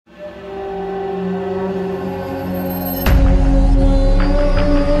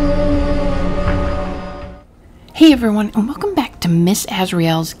Hey everyone, and welcome back to Miss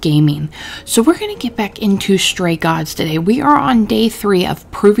Azrael's Gaming. So we're going to get back into Stray Gods today. We are on day 3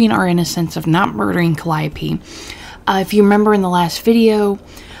 of proving our innocence of not murdering Calliope. If you remember in the last video,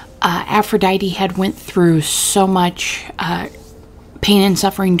 Aphrodite had went through so much pain and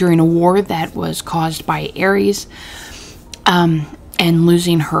suffering during a war that was caused by Ares, and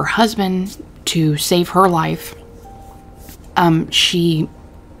losing her husband to save her life. She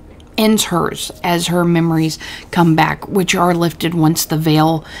ends hers as her memories come back, which are lifted once the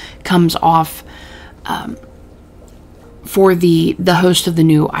veil comes off for the host of the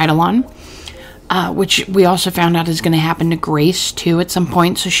new Eidolon, which we also found out is going to happen to Grace too at some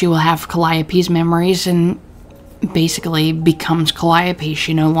point. So she will have Calliope's memories and basically becomes Calliope.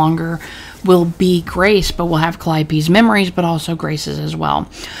 She no longer will be Grace, but will have Calliope's memories, but also Grace's as well.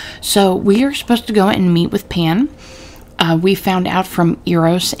 So we are supposed to go and meet with Pan. We found out from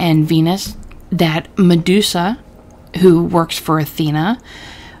Eros and Venus that Medusa, who works for Athena,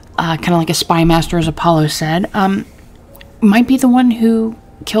 kind of like a spy master, as Apollo said, might be the one who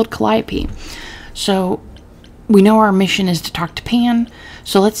killed Calliope. So we know our mission is to talk to Pan.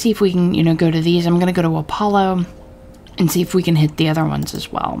 So let's see if we can, go to these. I'm going to go to Apollo and see if we can hit the other ones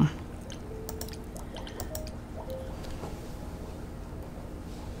as well.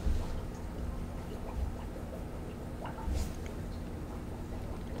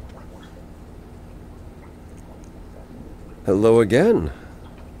 Hello again.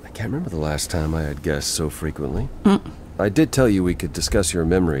 I can't remember the last time I had guests so frequently. I did tell you we could discuss your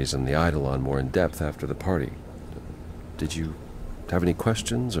memories and the Eidolon more in depth after the party. Did you have any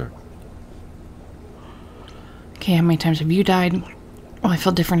questions, or? Okay, how many times have you died? Well, I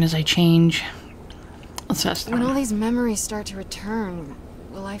feel different as I change. Let's test them. When all these memories start to return,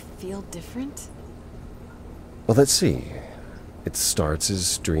 will I feel different? Well, let's see. It starts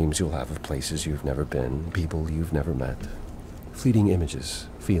as dreams you'll have of places you've never been, people you've never met. Fleeting images,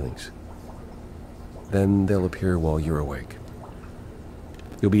 feelings. Then they'll appear while you're awake.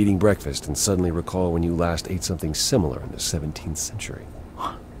 You'll be eating breakfast and suddenly recall when you last ate something similar in the 17th century.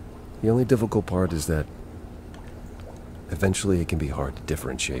 The only difficult part is that eventually it can be hard to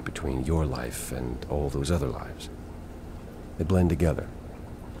differentiate between your life and all those other lives. They blend together.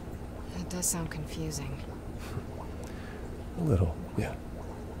 That does sound confusing. A little, yeah.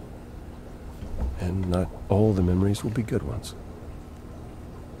 And not all the memories will be good ones.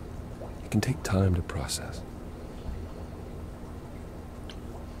 It can take time to process.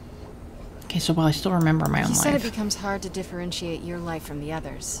 Okay, so while I still remember my own life. You said it becomes hard to differentiate your life from the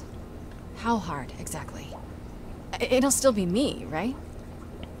others. How hard, exactly? It'll still be me, right?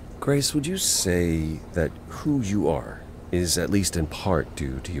 Grace, would you say that who you are is at least in part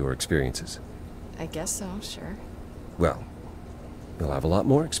due to your experiences? I guess so, sure. Well, you'll have a lot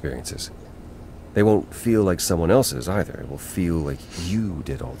more experiences. They won't feel like someone else's either. It will feel like you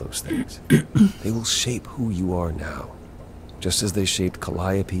did all those things. They will shape who you are now, just as they shaped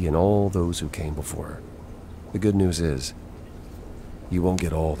Calliope and all those who came before her. The good news is, you won't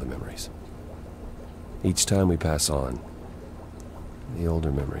get all the memories. Each time we pass on, the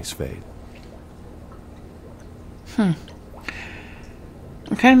older memories fade. It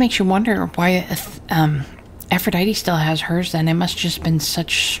kind of makes you wonder why Aphrodite still has hers then. It must have just been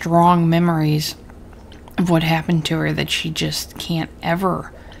such strong memories of what happened to her that she just can't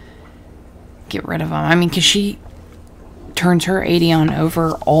ever get rid of them. I mean, because she turns her 80 on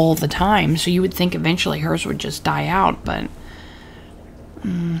over all the time, so you would think eventually hers would just die out, but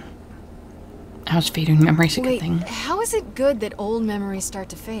how's fading memories a good thing? How is it good that old memories start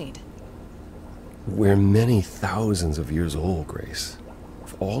to fade? We're many thousands of years old, Grace.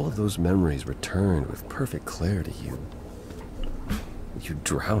 If all of those memories returned with perfect clarity, you'd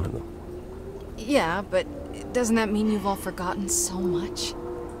drown in them. Yeah, but doesn't that mean you've all forgotten so much?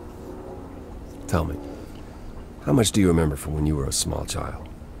 Tell me, how much do you remember from when you were a small child?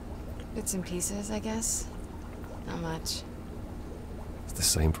 Bits and pieces, I guess. Not much. It's the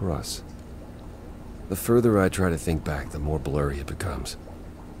same for us. The further I try to think back, the more blurry it becomes.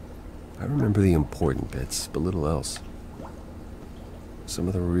 I remember the important bits, but little else. Some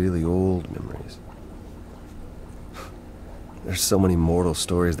of the really old memories. There's so many mortal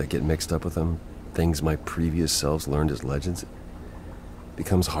stories that get mixed up with them, things my previous selves learned as legends. It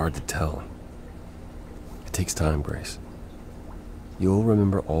becomes hard to tell. It takes time, Grace. You'll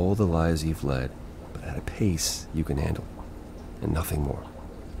remember all the lives you've led, but at a pace you can handle, and nothing more.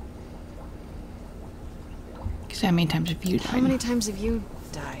 Because how many times have you died? How many times have you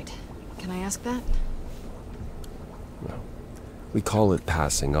died? Can I ask that? No. We call it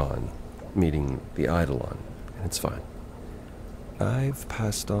passing on, meeting the Eidolon, and it's fine. I've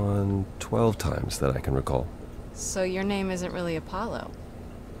passed on 12 times that I can recall. So your name isn't really Apollo?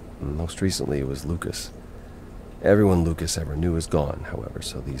 Most recently it was Lucas. Everyone Lucas ever knew is gone, however,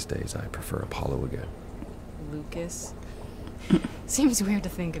 so these days I prefer Apollo again. Lucas? Seems weird to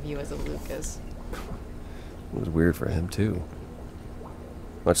think of you as a Lucas. It was weird for him, too.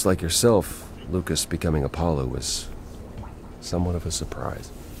 Much like yourself, Lucas becoming Apollo was somewhat of a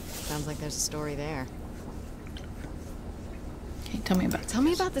surprise. Sounds like there's a story there. Okay, tell me about Tell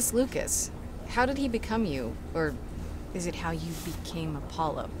me about this Lucas. How did he become you? Or is it how you became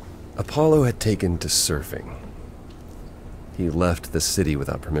Apollo? Apollo had taken to surfing. He left the city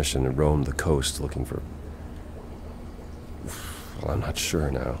without permission and roamed the coast looking for... Well, I'm not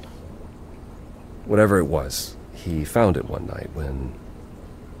sure now. Whatever it was, he found it one night when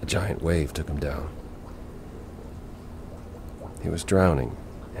a giant wave took him down. He was drowning,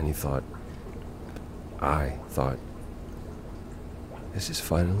 and I thought, this is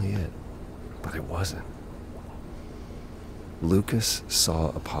finally it. But it wasn't. Lucas saw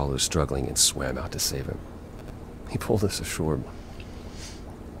Apollo struggling and swam out to save him. He pulled us ashore,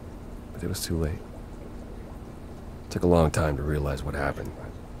 but it was too late. It took a long time to realize what happened. I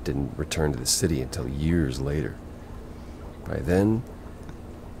didn't return to the city until years later. By then,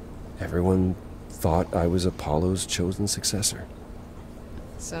 everyone thought I was Apollo's chosen successor.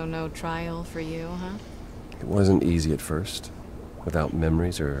 So no trial for you, huh? It wasn't easy at first, without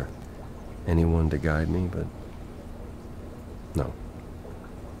memories or anyone to guide me, but no,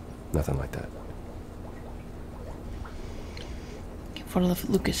 nothing like that. What if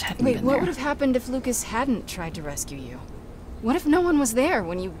Lucas hadn't Wait, been what there? would have happened if Lucas hadn't tried to rescue you? What if no one was there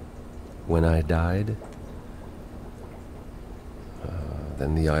when you... When I died,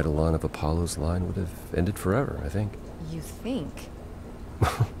 then the eidolon of Apollo's line would have ended forever, I think. You think?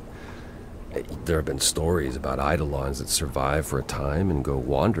 There have been stories about eidolons that survive for a time and go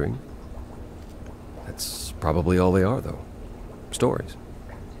wandering. That's probably all they are, though. Stories.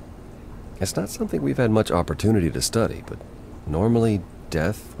 It's not something we've had much opportunity to study, but normally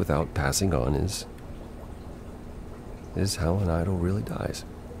death without passing on is how an idol really dies.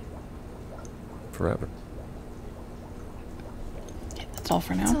 Forever. Okay, that's all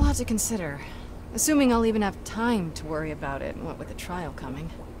for It's a now. lot to consider. Assuming I'll even have time to worry about it, what with the trial coming.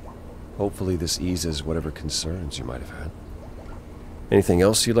 Hopefully this eases whatever concerns you might have had. Anything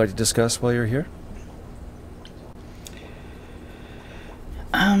else you'd like to discuss while you're here?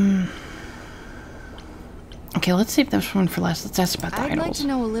 Okay, let's save this one for last. Let's ask about the I'd idols. like to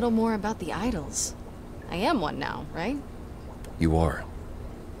know a little more about the idols. I am one now, right? You are.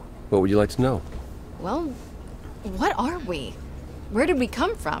 What would you like to know? Well, what are we? Where did we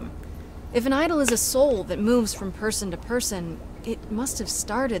come from? If an idol is a soul that moves from person to person, it must have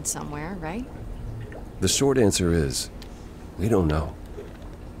started somewhere, right? The short answer is, we don't know.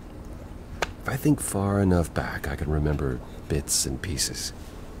 If I think far enough back, I can remember bits and pieces.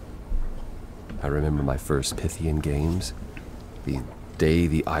 I remember my first Pythian games, the day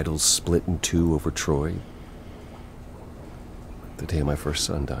the idols split in two over Troy, the day my first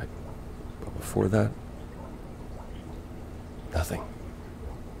son died. But before that, nothing.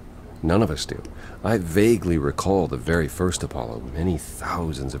 None of us do. I vaguely recall the very first Apollo many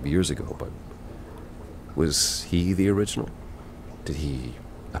thousands of years ago, but was he the original? Did he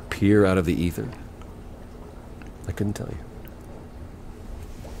appear out of the ether? I couldn't tell you.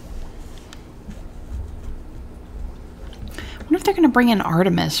 I wonder if they're going to bring in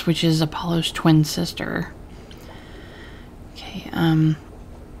Artemis, which is Apollo's twin sister. Okay, how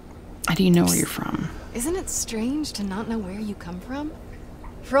do you know where you're from? Isn't it strange to not know where you come from?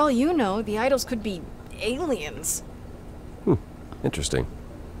 For all you know, the idols could be aliens. Interesting.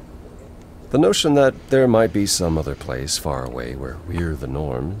 The notion that there might be some other place far away where we're the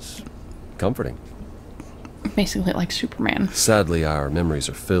norm is comforting. Basically like Superman. Sadly, our memories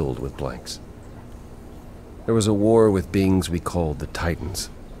are filled with blanks. There was a war with beings we called the Titans.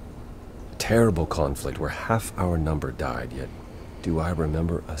 A terrible conflict where half our number died, yet do I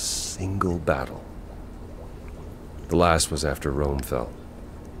remember a single battle. The last was after Rome fell.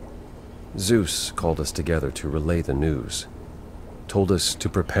 Zeus called us together to relay the news, told us to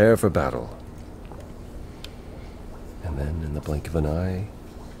prepare for battle. And then, in the blink of an eye,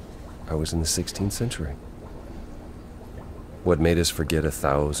 I was in the 16th century. What made us forget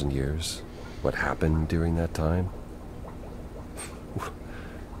 1,000 years? What happened during that time?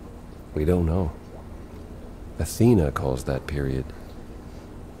 We don't know. Athena calls that period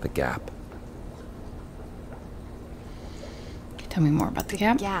the gap. Tell me more about the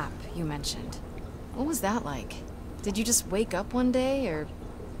gap. Gap, you mentioned. What was that like? Did you just wake up one day, or...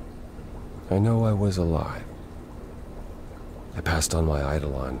 I know I was alive. I passed on my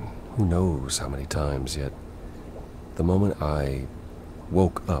eidolon who knows how many times, yet The moment I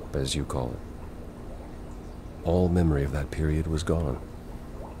woke up, as you call it, all memory of that period was gone.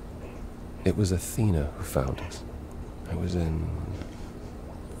 It was Athena who found us. I was in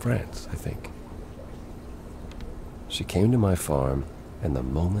France, I think. She came to my farm, and the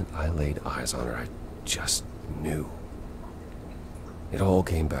moment I laid eyes on her, I just knew. It all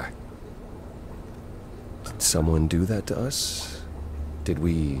came back. Did someone do that to us? Did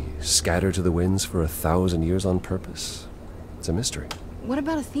we scatter to the winds for 1,000 years on purpose? It's a mystery. What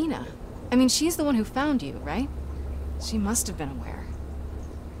about Athena? I mean, she's the one who found you, right? She must have been aware.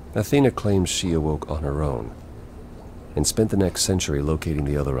 Athena claims she awoke on her own and spent the next century locating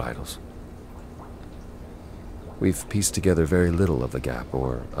the other idols. We've pieced together very little of the gap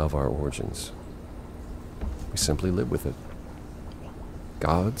or of our origins. We simply live with it.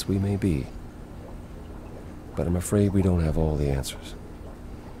 Gods we may be, but I'm afraid we don't have all the answers.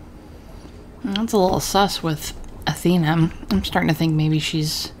 That's a little sus with Athena. I'm starting to think maybe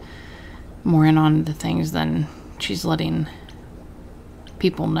she's more in on the things than she's letting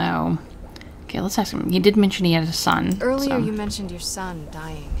people know. Okay, let's ask him. He did mention he had a son. Earlier you mentioned your son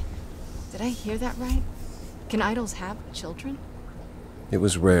dying. Did I hear that right? Can idols have children? It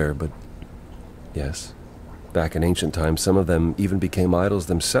was rare, but yes. Back in ancient times, some of them even became idols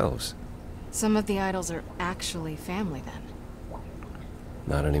themselves. Some of the idols are actually family then.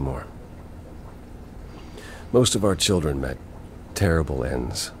 Not anymore. Most of our children met terrible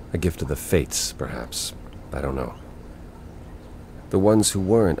ends. A gift of the fates, perhaps. I don't know. The ones who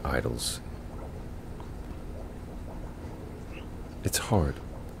weren't idols. It's hard,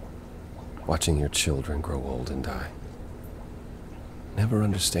 watching your children grow old and die. Never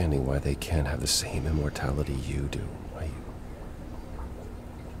understanding why they can't have the same immortality you do. Why you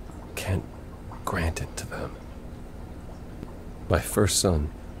can't grant it to them. My first son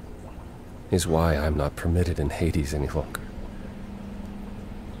is why I'm not permitted in Hades any longer.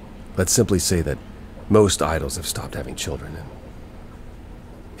 Let's simply say that most idols have stopped having children, and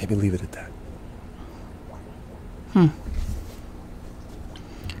maybe leave it at that. Kind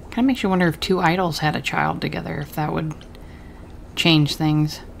of makes you wonder if two idols had a child together, if that would change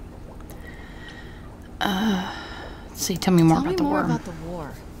things. Let's see, tell me more about the war. Tell me more about the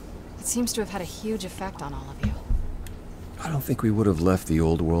war. It seems to have had a huge effect on all of you. I don't think we would have left the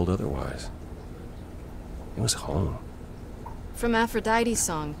old world otherwise. It was home. From Aphrodite's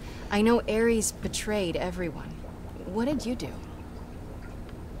song, I know Ares betrayed everyone. What did you do?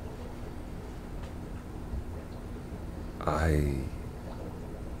 I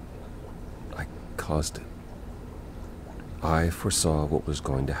caused it. I foresaw what was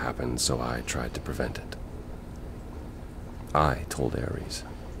going to happen, so I tried to prevent it. I told Ares.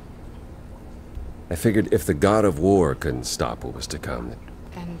 I figured if the god of war couldn't stop what was to come...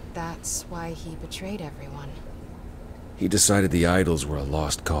 And that's why he betrayed everyone. He decided the idols were a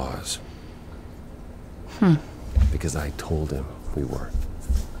lost cause. Because I told him we were.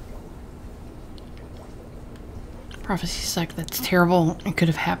 Prophecy sucked. That's terrible. It could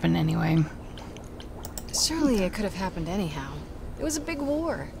have happened anyway. Surely it could have happened anyhow. It was a big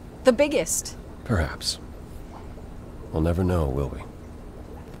war. The biggest. Perhaps. We'll never know, will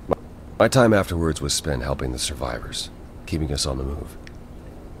we? My time afterwards was spent helping the survivors, keeping us on the move.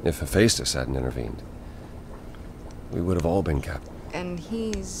 If Hephaestus hadn't intervened, we would have all been captured. And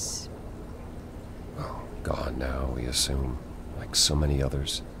he's... Well, gone now, we assume, like so many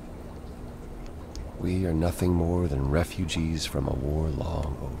others. We are nothing more than refugees from a war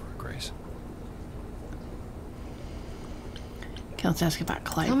long over, Grace. Okay, let's ask about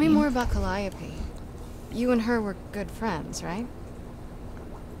Calliope. Tell me more about Calliope. You and her were good friends, right?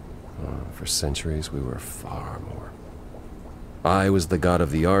 For centuries, we were far more. I was the god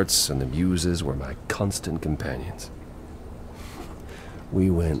of the arts, and the muses were my constant companions. We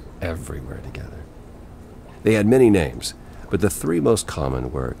went everywhere together. They had many names, but the three most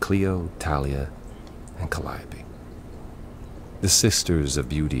common were Clio, Talia, and Calliope. The sisters of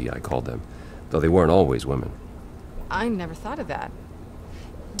beauty, I called them, though they weren't always women. I never thought of that.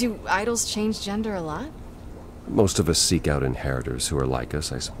 Do idols change gender a lot? Most of us seek out inheritors who are like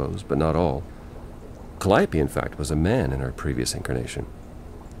us, I suppose, but not all. Calliope, in fact, was a man in her previous incarnation.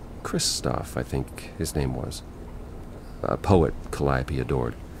 Christoph, I think his name was. A poet Calliope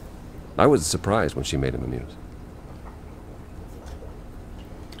adored. I was surprised when she made him a muse.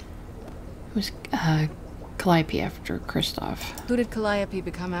 Who's Calliope after Christoph? Who did Calliope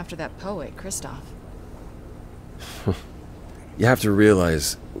become after that poet, Christoph? You have to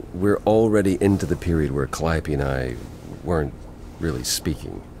realize we're already into the period where Calliope and I weren't really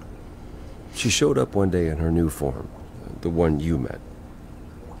speaking. She showed up one day in her new form, the one you met.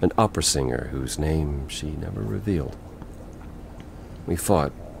 an opera singer whose name she never revealed. We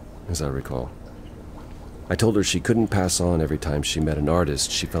fought, as I recall. I told her she couldn't pass on every time she met an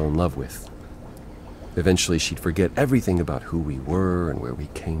artist she fell in love with. Eventually she'd forget everything about who we were and where we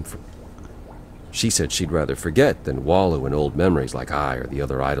came from. She said she'd rather forget than wallow in old memories like I or the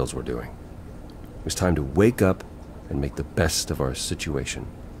other idols were doing. It was time to wake up and make the best of our situation.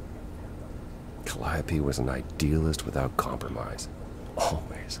 Calliope was an idealist without compromise.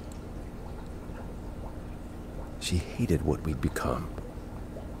 Always. She hated what we'd become.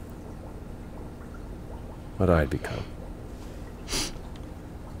 What I'd become.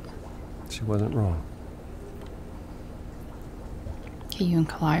 She wasn't wrong. Okay, you and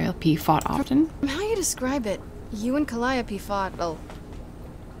Calliope fought often? From how you describe it, you and Calliope fought, well...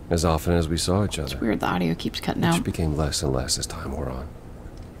 As often as we saw each other. It's weird, the audio keeps cutting Which out. became less and less as time wore on.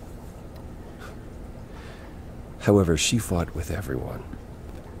 However, she fought with everyone.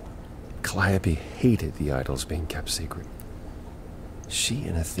 Calliope hated the idols being kept secret. She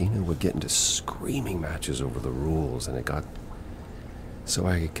and Athena would get into screaming matches over the rules, and it got so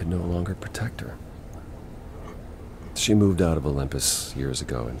I could no longer protect her. She moved out of Olympus years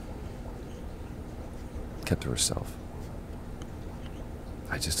ago and kept to herself.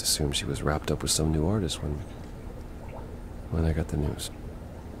 I just assumed she was wrapped up with some new artist when I got the news.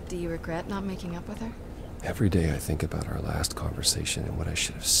 Do you regret not making up with her? Every day I think about our last conversation and what I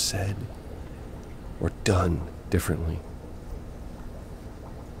should have said or done differently.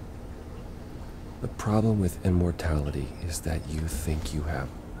 The problem with immortality is that you think you have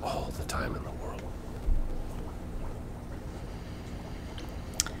all the time in the world.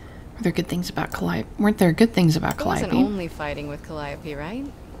 Were there good things about Calliope? Weren't there good things about It wasn't Calliope? only fighting with Calliope, right?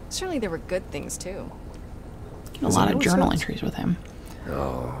 Surely there were good things, too. A lot of journal entries with him.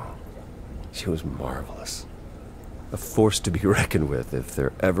 Oh, she was marvelous. A force to be reckoned with if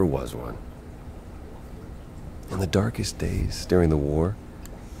there ever was one. In the darkest days during the war,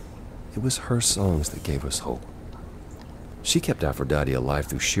 it was her songs that gave us hope. She kept Aphrodite alive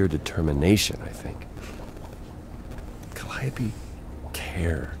through sheer determination, I think. Calliope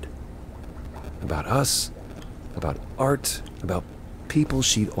cared. About us, about art, about people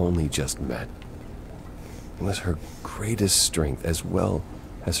she'd only just met. It was her greatest strength as well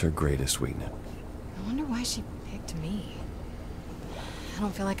as her greatest weakness. I wonder why she picked me. I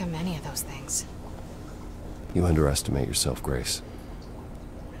don't feel like I'm any of those things. You underestimate yourself, Grace.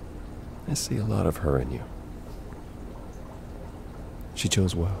 I see a lot of her in you. She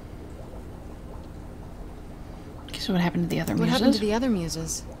chose well. Okay, so what happened to the other What muses? happened to the other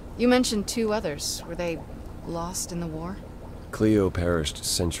muses? You mentioned 2 others. Were they lost in the war? Cleo perished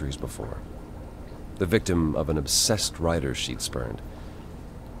centuries before, the victim of an obsessed writer she'd spurned.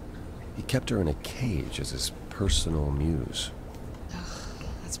 He kept her in a cage as his personal muse. Ugh,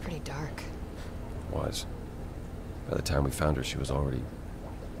 that's pretty dark. Was. By the time we found her, she was already...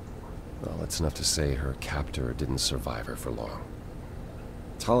 Well, that's enough to say her captor didn't survive her for long.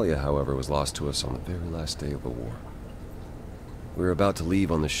 Talia, however, was lost to us on the very last day of the war. We were about to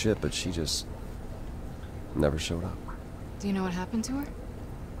leave on the ship, but she just never showed up. Do you know what happened to her?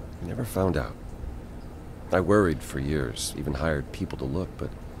 We never found out. I worried for years, even hired people to look, but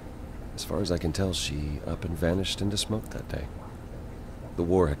as far as I can tell, she up and vanished into smoke that day. The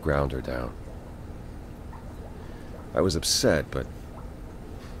war had ground her down. I was upset, but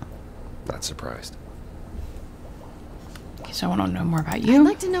not surprised. Okay, so I want to know more about you. I'd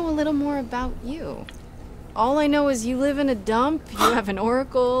like to know a little more about you. All I know is you live in a dump, you have an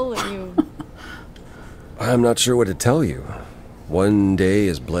oracle, and you... I'm not sure what to tell you. One day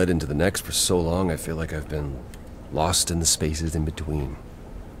has bled into the next for so long, I feel like I've been lost in the spaces in between.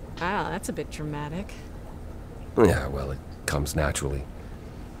 Wow, that's a bit dramatic. Yeah, well, it comes naturally.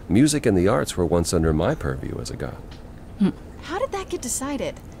 Music and the arts were once under my purview as a god. How did that get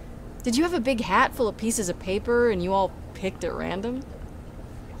decided? Did you have a big hat full of pieces of paper and you all picked at random?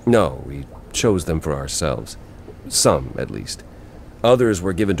 No, we chose them for ourselves. Some, at least. Others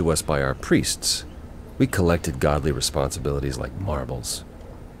were given to us by our priests. We collected godly responsibilities like marbles.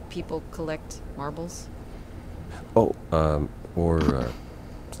 People collect marbles? Oh, or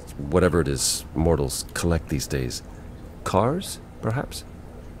whatever it is mortals collect these days. Cars, perhaps?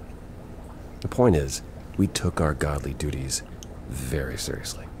 The point is, we took our godly duties very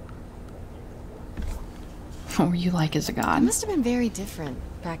seriously. What were you like as a It god? must have been very different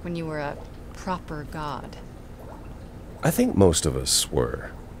back when you were a proper god. I think most of us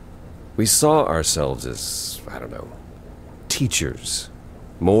were. We saw ourselves as, I don't know, teachers.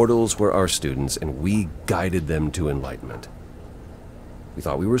 Mortals were our students, and we guided them to enlightenment. We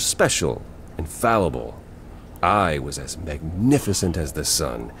thought we were special, infallible, I was as magnificent as the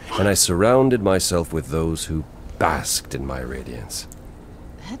sun, and I surrounded myself with those who basked in my radiance.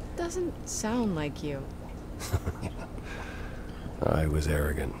 That doesn't sound like you. I was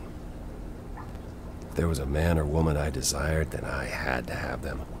arrogant. If there was a man or woman I desired, then I had to have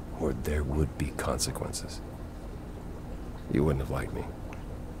them, or there would be consequences. You wouldn't have liked me.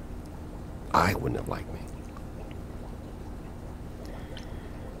 I wouldn't have liked me.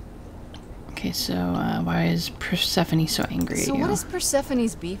 Okay, so why is Persephone so angry at So you? what is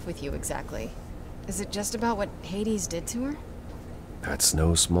Persephone's beef with you exactly? Is it just about what Hades did to her? That's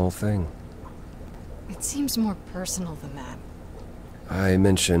no small thing. It seems more personal than that. I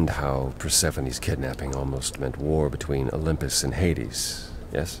mentioned how Persephone's kidnapping almost meant war between Olympus and Hades,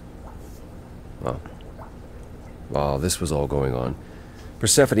 yes? Well, while this was all going on,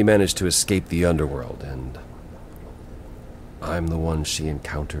 Persephone managed to escape the underworld, and I'm the one she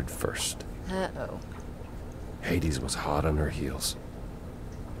encountered first. Uh-oh. Hades was hot on her heels,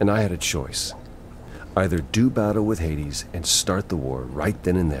 and I had a choice. Either do battle with Hades and start the war right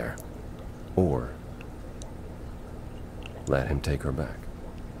then and there, or let him take her back.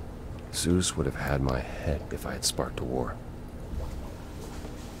 Zeus would have had my head if I had sparked a war.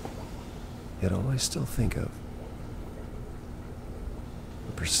 Yet all I still think of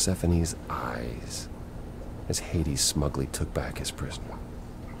were Persephone's eyes as Hades smugly took back his prisoner.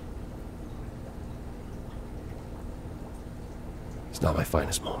 It's not my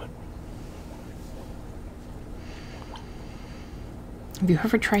finest moment. Have you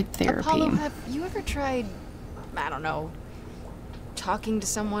ever tried therapy? Apollo, have you ever tried, I don't know, talking to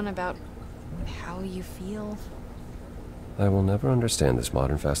someone about how you feel? I will never understand this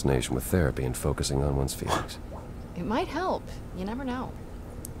modern fascination with therapy and focusing on one's feelings. It might help. You never know.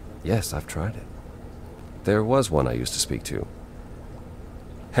 Yes, I've tried it. There was one I used to speak to.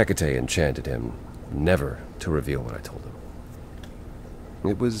 Hecate enchanted him never to reveal what I told him.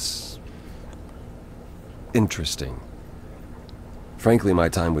 It was interesting. Frankly, my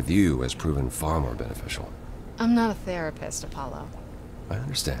time with you has proven far more beneficial. I'm not a therapist, Apollo. I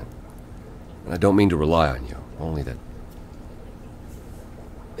understand. And I don't mean to rely on you, only that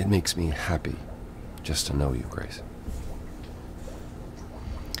it makes me happy just to know you, Grace.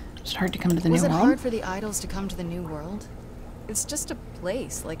 It's hard to come to the Was new it world. hard for the idols to come to the new world? It's just a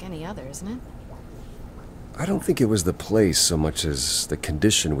place like any other, isn't it? I don't think it was the place so much as the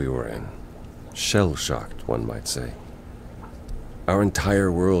condition we were in. Shell-shocked, one might say. Our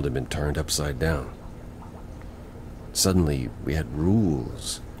entire world had been turned upside down. Suddenly, we had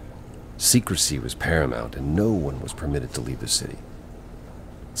rules. Secrecy was paramount, and no one was permitted to leave the city.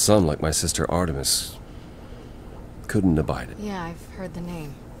 Some, like my sister Artemis, couldn't abide it. Yeah, I've heard the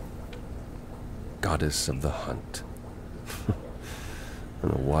name. Goddess of the hunt.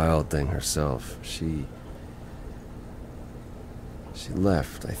 And a wild thing herself. She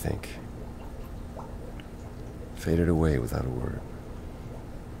left, I think. Faded away without a word.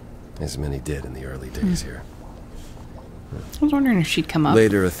 As many did in the early days here. I was wondering if she'd come up.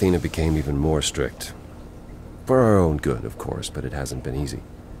 Later, Athena became even more strict. For our own good, of course, but it hasn't been easy.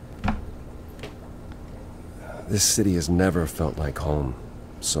 This city has never felt like home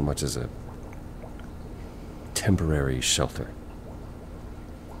so much as a temporary shelter.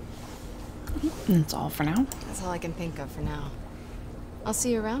 That's all for now. That's all I can think of for now. I'll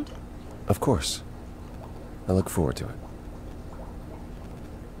see you around. Of course. I look forward to it.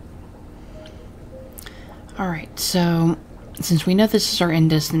 Alright, so since we know this is our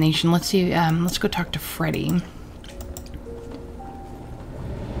end destination, let's see, let's go talk to Freddy.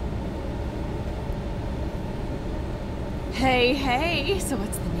 Hey, hey, so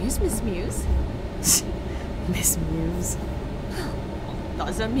what's the news, Miss Muse? Miss Muse.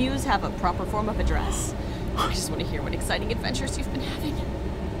 Does a muse have a proper form of address? I just want to hear what exciting adventures you've been having.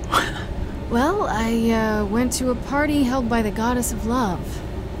 Well, I went to a party held by the goddess of love,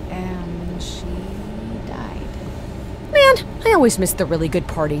 and she died. Man, I always miss the really good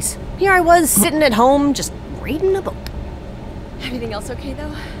parties. Here I was, sitting at home, just reading a book. Everything else okay,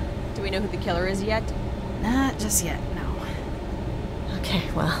 though? Do we know who the killer is yet? Not just yet, no. Okay,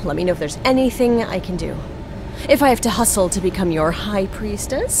 well, let me know if there's anything I can do. If I have to hustle to become your high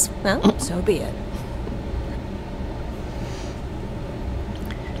priestess, well, so be it.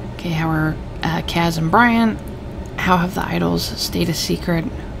 Okay, how are Kaz and Brian? How have the idols stayed a secret?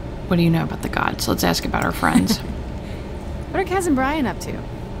 What do you know about the gods? Let's ask about our friends. What are Kaz and Brian up to?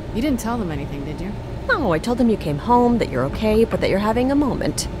 You didn't tell them anything, did you? No, I told them you came home, that you're okay, but that you're having a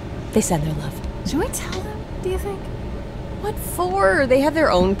moment. They send their love. Should we tell them, do you think? What for? They have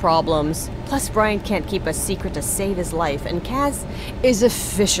their own problems. Plus, Brian can't keep a secret to save his life, and Kaz is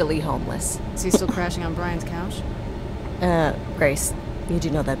officially homeless. Is he still crashing on Brian's couch? Grace, you do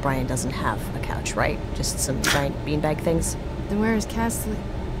know that Brian doesn't have a couch, right? Just some giant beanbag things? Then where is Kaz sleep?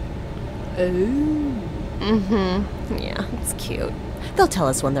 Yeah, it's cute. They'll tell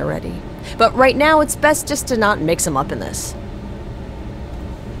us when they're ready. But right now, it's best just to not mix them up in this.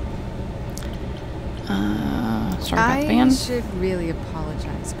 Sorry about the I band. should really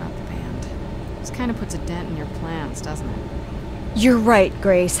apologize about the band. This kind of puts a dent in your plans, doesn't it? You're right,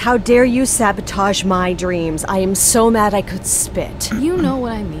 Grace. How dare you sabotage my dreams? I am so mad I could spit. You know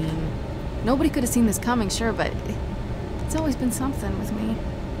what I mean. Nobody could have seen this coming, sure, but it's always been something with me.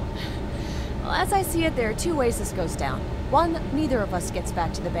 Well, as I see it, there are two ways this goes down. One, neither of us gets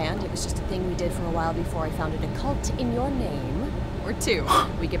back to the band. It was just a thing we did for a while before I founded a cult in your name. Or two,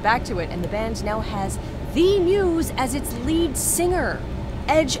 we get back to it and the band now has the Muse as its lead singer.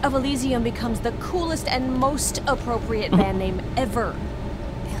 Edge of Elysium becomes the coolest and most appropriate band name ever.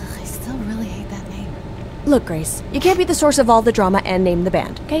 Ugh, I still really hate that name. Look, Grace, you can't be the source of all the drama and name the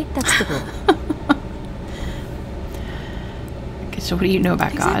band, okay? That's the rule. Okay, so what do you know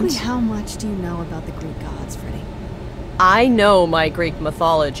about Exactly gods? how much do you know about the Greek gods, Freddie? I know my Greek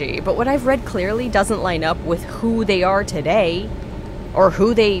mythology, but what I've read clearly doesn't line up with who they are today. Or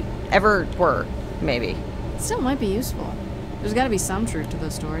who they ever were, maybe. It still might be useful. There's gotta be some truth to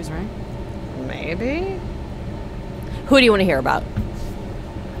those stories, right? Maybe? Who do you want to hear about?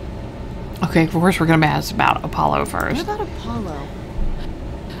 Okay, of course we're gonna ask about Apollo What first. about Apollo?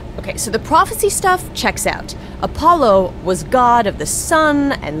 Okay, so the prophecy stuff checks out. Apollo was god of the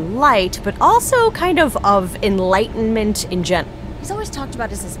sun and light, but also kind of enlightenment in general. He's always talked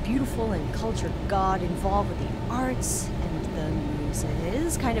about as this beautiful and cultured god involved with the arts and the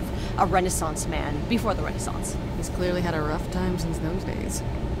muses, kind of a Renaissance man before the Renaissance. He's clearly had a rough time since those days.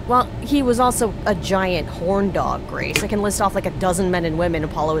 Well, he was also a giant horn dog, Grace. I can list off like a dozen men and women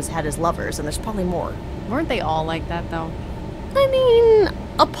Apollo has had as lovers, and there's probably more. Weren't they all like that, though? I mean,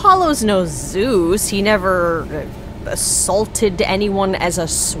 Apollo's no Zeus. He never assaulted anyone as a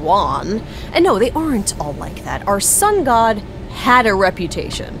swan. And no, they aren't all like that. Our sun god had a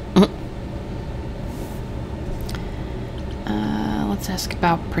reputation. Let's ask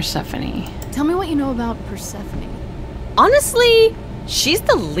about Persephone. Tell me what you know about Persephone. Honestly, she's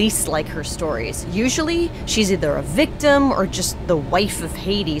the least like her stories. Usually, she's either a victim or just the wife of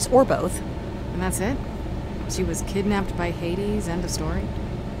Hades, or both. And that's it? She was kidnapped by Hades, end of story?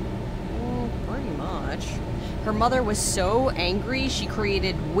 Pretty much. Her mother was so angry she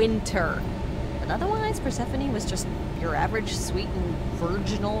created Winter. But otherwise, Persephone was just your average sweet and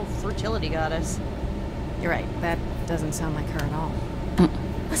virginal fertility goddess. You're right, that doesn't sound like her at all.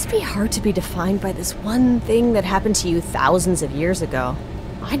 Must be hard to be defined by this one thing that happened to you thousands of years ago.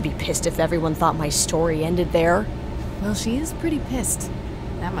 I'd be pissed if everyone thought my story ended there. Well, she is pretty pissed.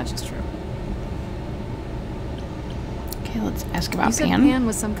 That much is true. Okay, let's ask You about said Pan. Pan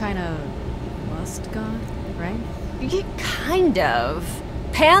was some kind of lust god, right? Yeah, kind of.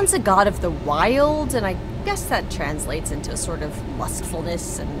 Pan's a god of the wild, and I guess that translates into a sort of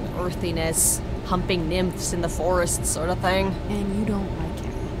lustfulness and earthiness, humping nymphs in the forest sort of thing. And you don't like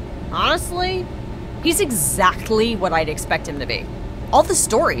him. Honestly, he's exactly what I'd expect him to be. All the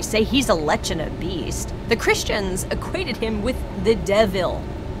stories say he's a lech and a beast. The Christians equated him with the devil.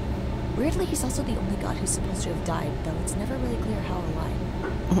 Weirdly, he's also the only god who's supposed to have died, though it's never really clear how or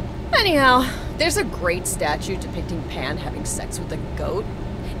why. Anyhow, there's a great statue depicting Pan having sex with a goat.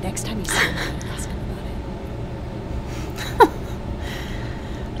 Next time you see him, ask him about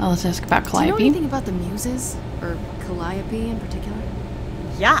it. Let's ask about Do you know Calliope. anything about the muses? Or Calliope in particular?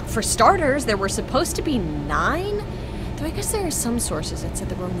 Yeah, for starters, there were supposed to be 9, though I guess there are some sources that said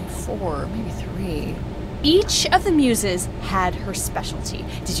there were only 4, maybe 3. Each of the muses had her specialty.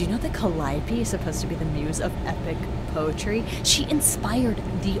 Did you know that Calliope is supposed to be the muse of epic poetry? She inspired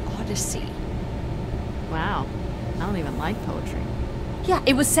the Odyssey. Wow. I don't even like poetry. Yeah,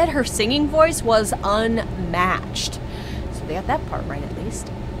 it was said her singing voice was unmatched. So they got that part right at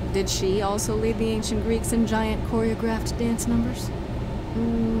least. Did she also lead the ancient Greeks in giant choreographed dance numbers?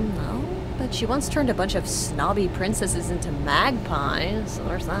 No, but she once turned a bunch of snobby princesses into magpies, so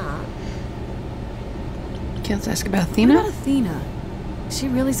there's that. Okay, let's ask about What Athena. about Athena? Is she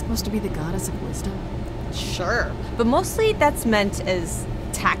really supposed to be the goddess of wisdom? Sure, but mostly that's meant as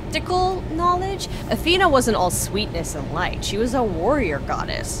tactical knowledge. Athena wasn't all sweetness and light. She was a warrior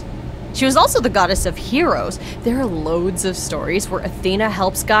goddess. She was also the goddess of heroes. There are loads of stories where Athena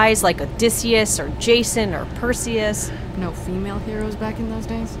helps guys like Odysseus or Jason or Perseus. No female heroes back in those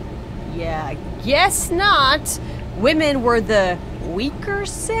days? Yeah, guess not. Women were the weaker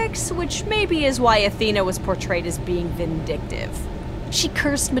sex, which maybe is why Athena was portrayed as being vindictive. She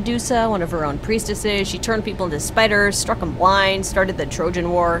cursed Medusa, one of her own priestesses, she turned people into spiders, struck them blind, started the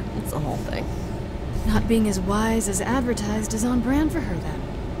Trojan War. It's the whole thing. Not being as wise as advertised is on brand for her, then.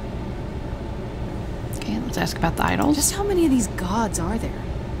 Okay, let's ask about the idols. Just how many of these gods are there?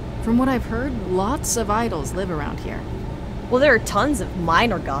 From what I've heard, lots of idols live around here. Well, there are tons of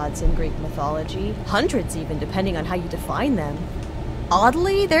minor gods in Greek mythology, hundreds even, depending on how you define them.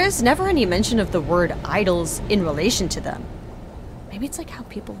 Oddly, there's never any mention of the word idols in relation to them. Maybe it's like how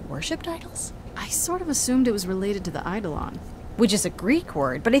people worshipped idols? I sort of assumed it was related to the eidolon. Which is a Greek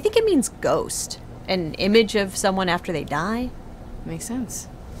word, but I think it means ghost. An image of someone after they die. Makes sense.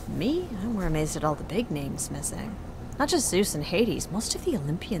 Me? I'm more amazed at all the big names missing. Not just Zeus and Hades, most of the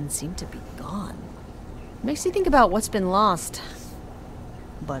Olympians seem to be gone. Makes you think about what's been lost.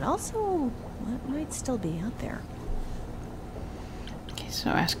 But also, what might still be out there. Okay, so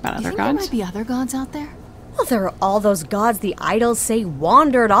ask about You other think gods. there might be other gods out there? Well, there are all those gods the idols say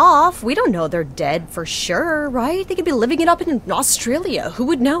wandered off. We don't know they're dead for sure, right? They could be living it up in Australia. Who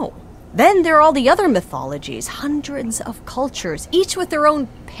would know? Then there are all the other mythologies, hundreds of cultures, each with their own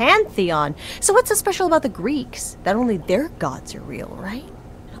pantheon. So what's so special about the Greeks? That only their gods are real, right?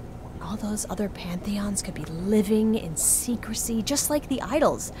 All those other pantheons could be living in secrecy, just like the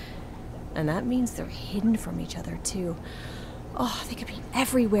idols. And that means they're hidden from each other, too. Oh, they could be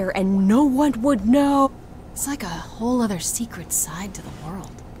everywhere and no one would know. It's like a whole other secret side to the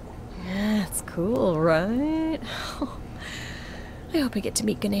world. Yeah, it's cool, right? I hope I get to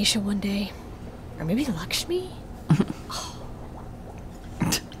meet Ganesha one day. Or maybe Lakshmi?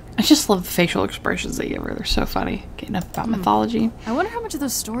 I just love the facial expressions they give her. They're so funny. Okay, enough about mythology. I wonder how much of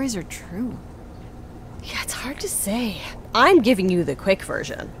those stories are true. Yeah, it's hard to say. I'm giving you the quick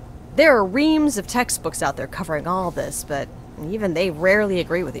version. There are reams of textbooks out there covering all this, but even they rarely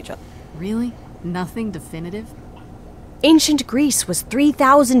agree with each other. Really? Nothing definitive? Ancient Greece was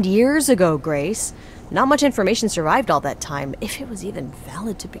 3,000 years ago, Grace. Not much information survived all that time, if it was even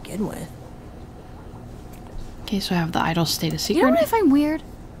valid to begin with. Okay, so I have the idols stayed a You secret. know what I find weird?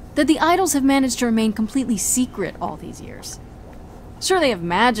 That the idols have managed to remain completely secret all these years. Sure, they have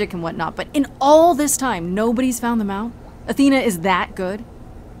magic and whatnot, but in all this time, nobody's found them out? Athena is that good?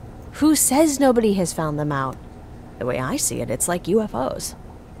 Who says nobody has found them out? The way I see it, it's like UFOs.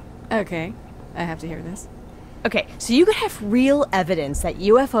 Okay, I have to hear this. Okay, so you could have real evidence that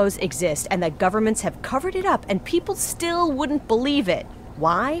UFOs exist and that governments have covered it up and people still wouldn't believe it.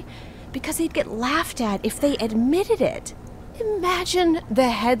 Why? Because they'd get laughed at if they admitted it. Imagine the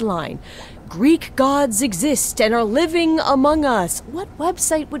headline. Greek gods exist and are living among us. What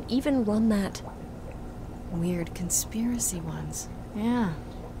website would even run that? Weird conspiracy ones. Yeah,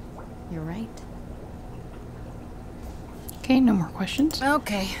 you're right. Okay, no more questions.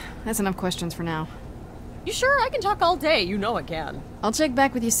 Okay, that's enough questions for now. You sure? I can talk all day. You know I can. I'll check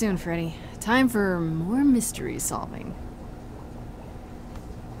back with you soon, Freddy. Time for more mystery solving.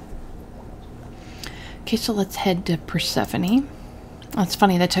 Okay, so let's head to Persephone. Oh, it's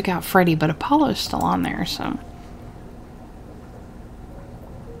funny, they took out Freddy, but Apollo's still on there, so...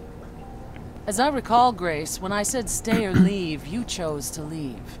 As I recall, Grace, when I said stay or leave, you chose to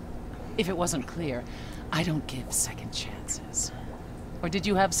leave. If it wasn't clear, I don't give second chances. Or did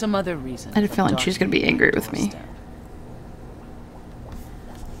you have some other reason? I had a feeling she was going to be angry with me.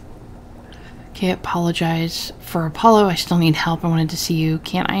 Okay, apologize. For Apollo, I still need help. I wanted to see you.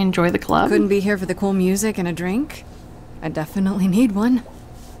 Can't I enjoy the club? Couldn't be here for the cool music and a drink? I definitely need one.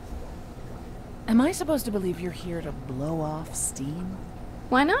 Am I supposed to believe you're here to blow off steam?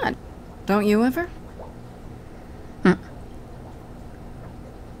 Why not? Don't you ever?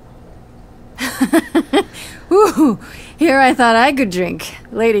 Woo! Here I thought I could drink.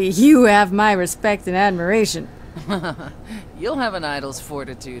 Lady, you have my respect and admiration. You'll have an idol's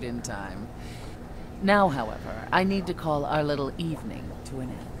fortitude in time. Now, however, I need to call our little evening to an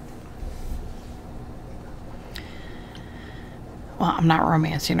end. Well, I'm not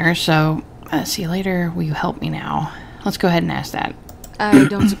romancing her, so see you later. Will you help me now? Let's go ahead and ask that. I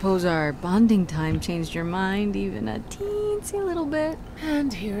don't suppose our bonding time changed your mind even a teensy little bit?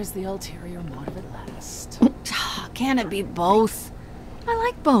 And here's the ulterior motive at last. Can it be both? I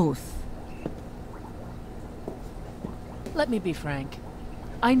like both. Let me be frank.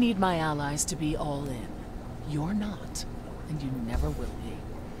 I need my allies to be all in. You're not, and you never will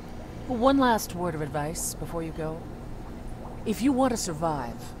be. One last word of advice before you go. If you want to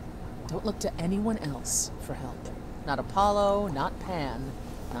survive, don't look to anyone else for help. Not Apollo, not Pan,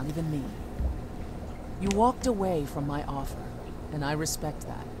 not even me. You walked away from my offer, and I respect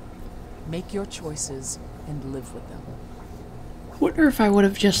that. Make your choices and live with them. Wonder if I would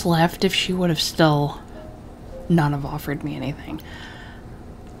have just left if she would have still not have offered me anything.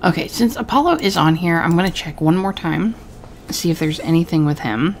 Okay, since Apollo is on here, I'm going to check one more time. See if there's anything with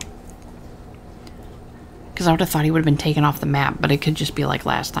him. Because I would have thought he would have been taken off the map, but it could just be like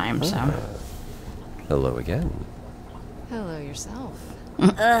last time, so. Hello again. Hello yourself.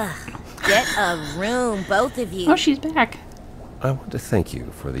 Ugh. Get a room, both of you. Oh, she's back. I want to thank you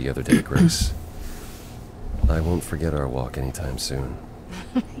for the other day, Grace. I won't forget our walk anytime soon.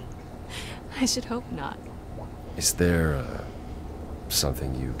 I should hope not. Is there,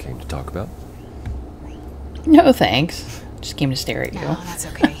 something you came to talk about? No, thanks. Just came to stare at you. No, that's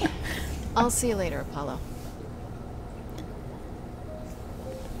okay. I'll see you later, Apollo.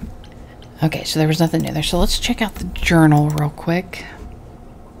 Okay, so there was nothing new there. So let's check out the journal real quick.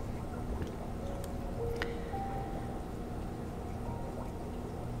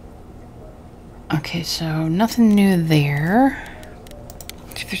 Okay, so nothing new there.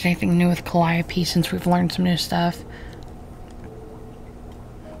 See if there's anything new with Calliope since we've learned some new stuff.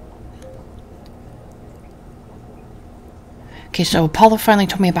 Okay, so Apollo finally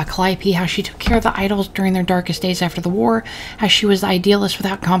told me about Calliope, how she took care of the idols during their darkest days after the war, how she was the idealist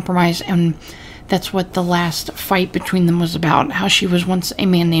without compromise, and that's what the last fight between them was about, how she was once a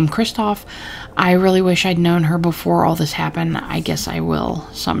man named Kristoff. I really wish I'd known her before all this happened. I guess I will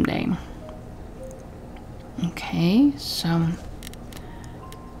someday. Okay, so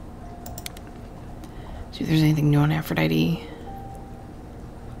see if there's anything new on Aphrodite.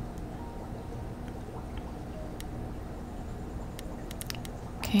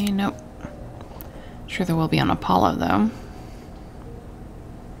 Okay, nope. Sure there will be on Apollo, though.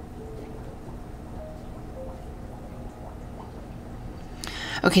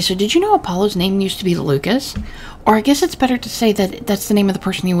 Okay, so did you know Apollo's name used to be Lucas? Or I guess it's better to say that that's the name of the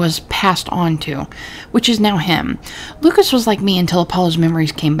person he was passed on to, which is now him. Lucas was like me until Apollo's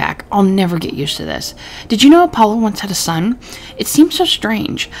memories came back. I'll never get used to this. Did you know Apollo once had a son? It seems so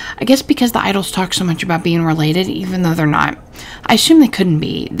strange. I guess because the idols talk so much about being related, even though they're not. I assume they couldn't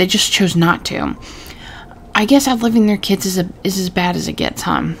be. They just chose not to. I guess outliving their kids is as bad as it gets,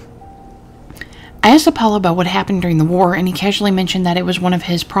 huh? I asked Apollo about what happened during the war, and he casually mentioned that it was one of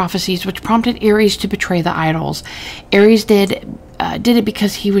his prophecies which prompted Ares to betray the idols. Ares did it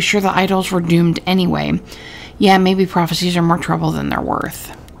because he was sure the idols were doomed anyway. Yeah, maybe prophecies are more trouble than they're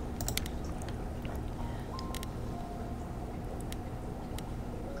worth.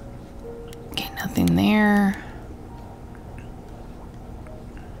 Okay, nothing there.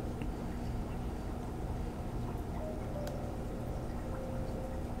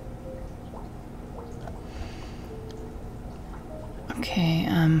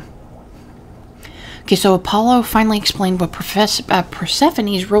 Okay, so Apollo finally explained what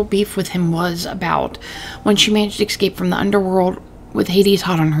Persephone's real beef with him was about. When she managed to escape from the underworld with Hades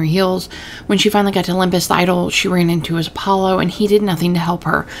hot on her heels, when she finally got to Olympus, the idol she ran into was Apollo, and he did nothing to help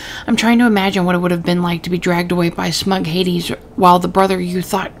her. I'm trying to imagine what it would have been like to be dragged away by smug Hades while the brother you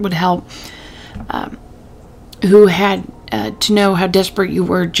thought would help, who had to know how desperate you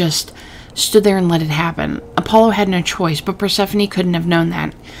were, just stood there and let it happen. Apollo had no choice, but Persephone couldn't have known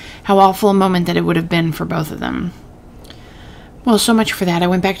that. How awful a moment that it would have been for both of them. Well, so much for that. I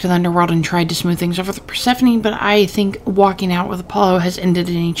went back to the underworld and tried to smooth things over with Persephone, but I think walking out with Apollo has ended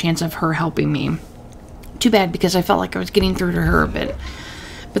any chance of her helping me. Too bad, because I felt like I was getting through to her a bit.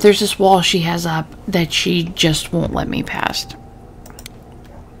 But there's this wall she has up that she just won't let me past.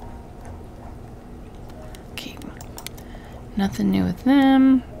 Okay. Nothing new with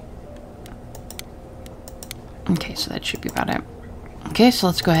them. Okay, so that should be about it. Okay, so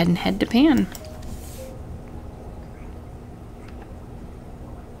let's go ahead and head to Pan.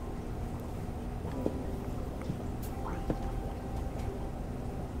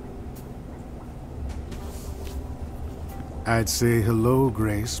 I'd say hello,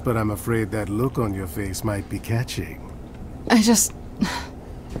 Grace, but I'm afraid that look on your face might be catching.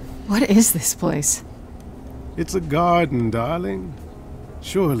 What is this place? It's a garden, darling.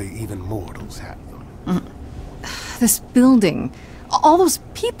 Surely even mortals have them. This building. All those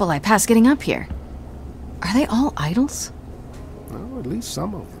people I passed getting up here. Are they all idols? Well, at least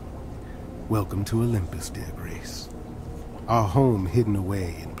some of them. Welcome to Olympus, dear Grace. Our home hidden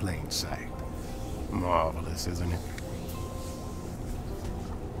away in plain sight. Marvelous, isn't it?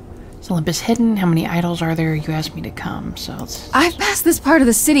 Is Olympus hidden? How many idols are there? You asked me to come, so let's... I've passed this part of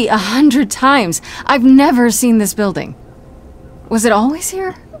the city 100 times. I've never seen this building. Was it always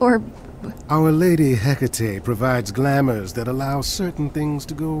here? Or... Our Lady Hecate provides glamours that allow certain things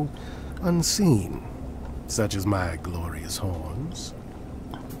to go unseen, such as my glorious horns.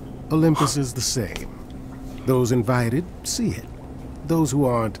 Olympus is the same. Those invited see it. Those who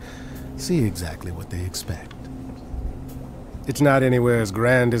aren't see exactly what they expect. It's not anywhere as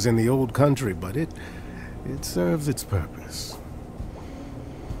grand as in the old country, but it serves its purpose.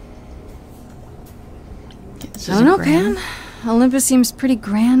 I don't know, Pan. Olympus seems pretty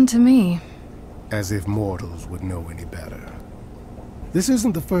grand to me. As if mortals would know any better. This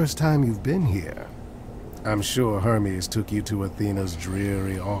isn't the first time you've been here. I'm sure Hermes took you to Athena's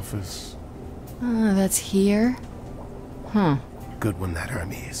dreary office. That's here? Huh. Good one, that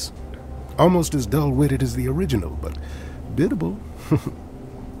Hermes. Almost as dull-witted as the original, but biddable.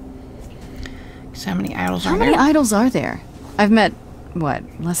 So how many idols How are many there? idols are there? I've met, what,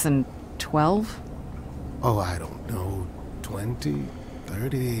 less than 12? Oh, I don't know, 20,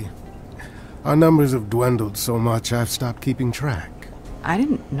 30. Our numbers have dwindled so much I've stopped keeping track. I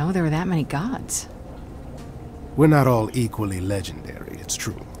didn't know there were that many gods. We're not all equally legendary, it's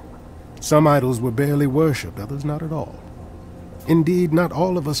true. Some idols were barely worshipped, others not at all. Indeed, not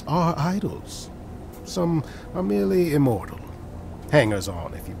all of us are idols. Some are merely immortal.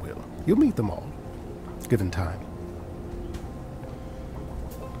 Hangers-on, if you will. You'll meet them all, given time.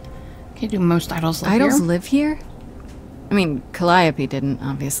 Okay, do most idols live Idols here? live here? I mean, Calliope didn't,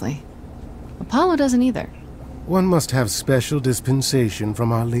 obviously. Apollo doesn't either. One must have special dispensation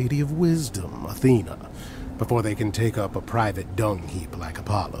from Our Lady of Wisdom, Athena, before they can take up a private dung heap like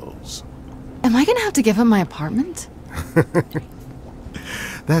Apollo's. Am I gonna have to give up my apartment?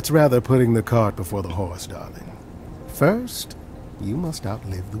 That's rather putting the cart before the horse, darling. First, you must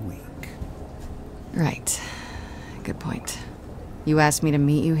outlive the week. Right. Good point. You asked me to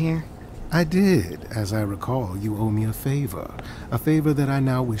meet you here? I did. As I recall, you owe me a favor that I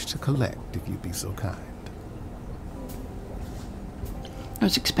now wish to collect, if you'd be so kind. I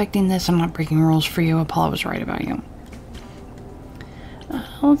was expecting this. I'm not breaking rules for you. Apollo was right about you.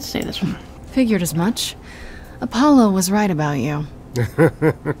 Let's say this one. Figured as much. Apollo was right about you.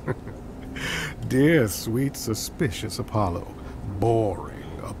 Dear, sweet, suspicious Apollo. Boring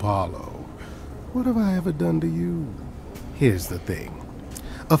Apollo. What have I ever done to you? Here's the thing.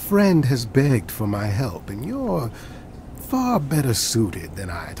 A friend has begged for my help, and you're far better suited than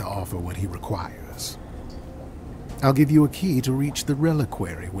I to offer what he requires. I'll give you a key to reach the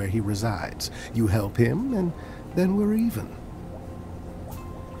reliquary where he resides. You help him, and then we're even.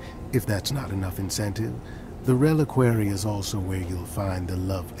 If that's not enough incentive, the reliquary is also where you'll find the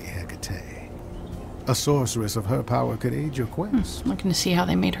lovely Hecate. A sorceress of her power could aid your quest. I'm looking to see how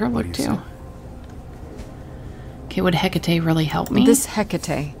they made her What look do you too. say? Okay, would Hecate really help me? This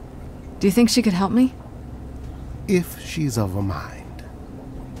Hecate. Do you think she could help me? If she's of a mind.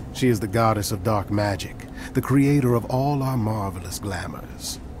 She is the goddess of dark magic, the creator of all our marvelous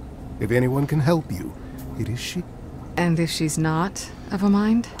glamours. If anyone can help you, it is she. And if she's not of a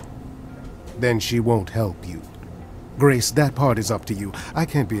mind? Then she won't help you. Grace, that part is up to you. I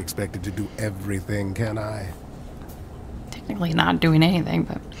can't be expected to do everything, can I? Technically not doing anything,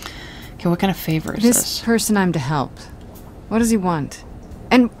 but... Okay, what kind of favor is This this? person I'm to help. What does he want?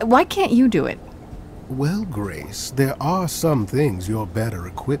 And why can't you do it? Well, Grace, there are some things you're better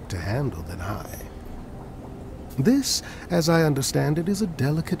equipped to handle than I. This, as I understand it, is a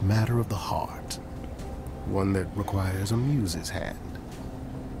delicate matter of the heart. One that requires a muse's hand.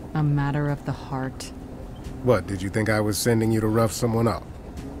 A matter of the heart. What, did you think I was sending you to rough someone up?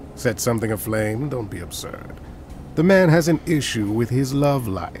 Set something aflame? Don't be absurd. The man has an issue with his love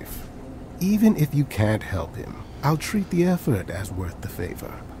life. Even if you can't help him, I'll treat the effort as worth the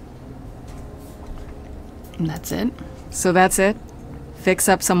favor. And that's it? So that's it? Fix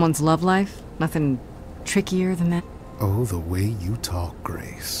up someone's love life? Nothing trickier than that? Oh, the way you talk,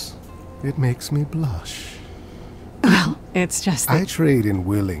 Grace. It makes me blush. Well, it's just that... I trade in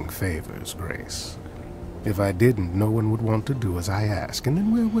willing favors, Grace. If I didn't, no one would want to do as I ask, and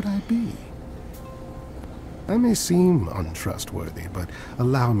then where would I be? I may seem untrustworthy, but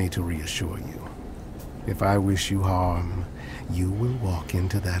allow me to reassure you. If I wish you harm, you will walk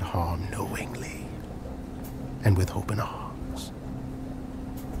into that harm knowingly, and with open arms.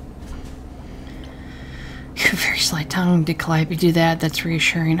 Very slight tongue. Did Calliope do that? That's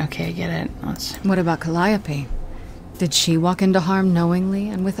reassuring. Okay, I get it. Let's... What about Calliope? Did she walk into harm knowingly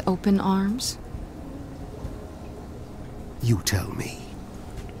and with open arms? You tell me.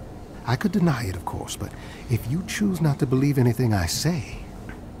 I could deny it, of course, but if you choose not to believe anything I say,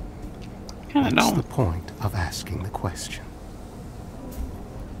 Kinda what's don't. the point of asking the question?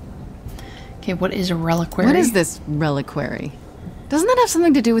 Okay, what is a reliquary? What is this reliquary? Doesn't that have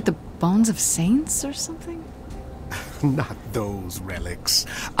something to do with the bones of saints or something? Not those relics.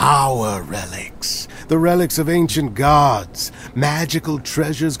 Our relics. The relics of ancient gods. Magical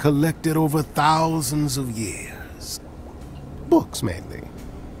treasures collected over thousands of years. Books, mainly.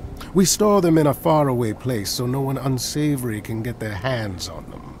 We store them in a faraway place so no one unsavory can get their hands on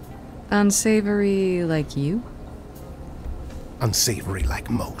them. Unsavory like you? Unsavory like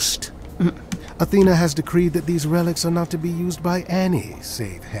most. Athena has decreed that these relics are not to be used by any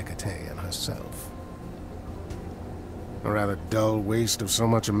save Hecate and herself. A rather dull waste of so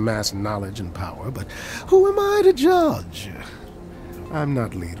much amassed knowledge and power, but who am I to judge? I'm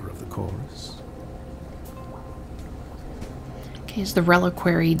not leader of the chorus. Okay, is the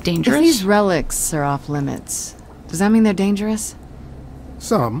reliquary If dangerous? these relics are off limits, does that mean they're dangerous?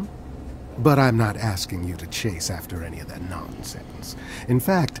 Some, but I'm not asking you to chase after any of that nonsense. In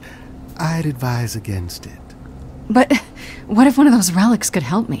fact, I'd advise against it. But what if one of those relics could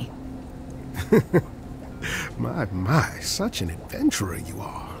help me? My, such an adventurer you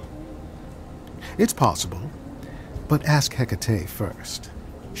are. It's possible, but ask Hecate first.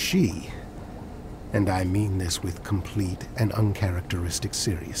 She, and I mean this with complete and uncharacteristic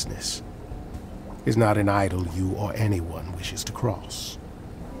seriousness, is not an idol you or anyone wishes to cross.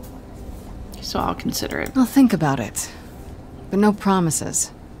 So I'll consider it. I'll think about it, but no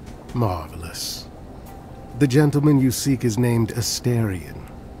promises. Marvelous. The gentleman you seek is named Asterion.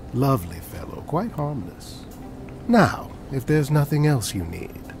 Lovely fellow, quite harmless. Now, if there's nothing else you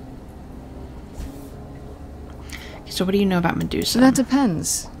need. So what do you know about Medusa? That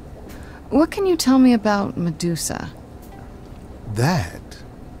depends. What can you tell me about Medusa? That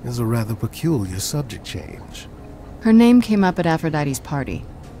is a rather peculiar subject change. Her name came up at Aphrodite's party.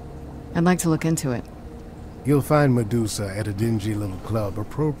 I'd like to look into it. You'll find Medusa at a dingy little club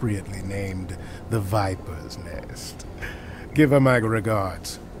appropriately named the Viper's Nest. Give her my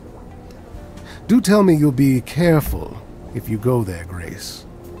regards. Do tell me you'll be careful if you go there, Grace.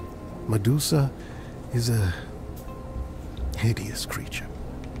 Medusa is a hideous creature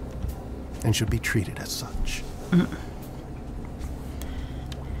and should be treated as such.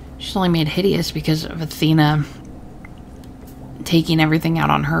 She's only made hideous because of Athena taking everything out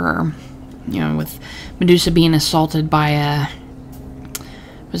on her. You know, with Medusa being assaulted by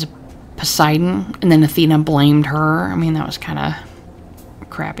was it Poseidon, and then Athena blamed her. I mean, that was kind of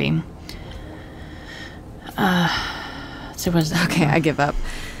crappy. So was that? Okay, I give up.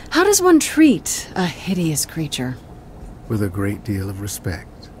 How does one treat a hideous creature? With a great deal of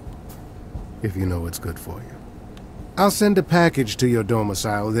respect, if you know what's good for you. I'll send a package to your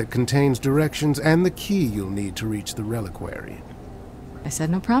domicile that contains directions and the key you'll need to reach the reliquary. I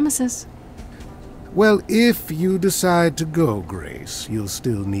said no promises. Well, if you decide to go, Grace, you'll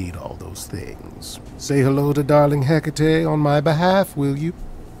still need all those things. Say hello to darling Hecate on my behalf, will you?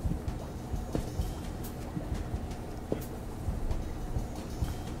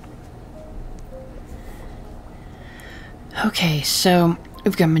 Okay, so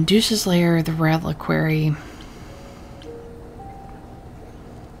we've got Medusa's lair, the reliquary.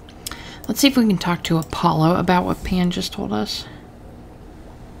 Let's see if we can talk to Apollo about what Pan just told us.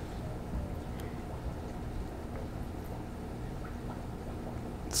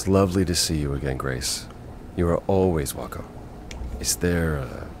 It's lovely to see you again, Grace. You are always welcome. Is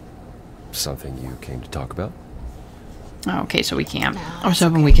there something you came to talk about? Oh, okay, so we can't. I was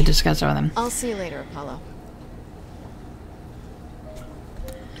hoping we could discuss it with him. I'll see you later, Apollo.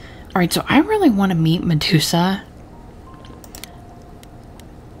 Alright, so I really want to meet Medusa.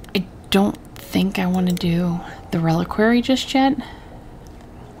 I don't think I want to do the reliquary just yet.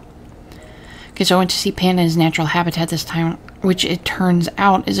 Okay, so I went to see Pan in his natural habitat this time, which it turns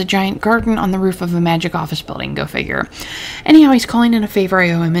out is a giant garden on the roof of a magic office building. Go figure. Anyhow, he's calling in a favor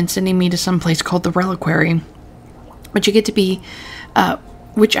I owe him and sending me to some place called the reliquary, which I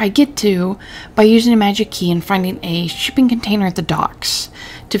get to by using a magic key and finding a shipping container at the docks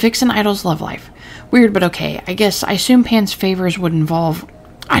to fix an idol's love life. Weird, but okay. I assume Pan's favors would involve,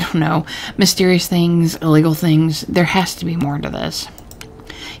 I don't know, mysterious things, illegal things. There has to be more to this.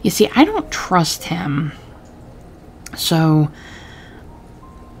 You see, I don't trust him. So,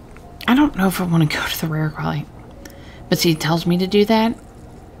 I don't know if I want to go to the reliquary. But see, he tells me to do that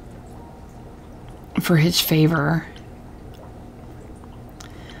for his favor.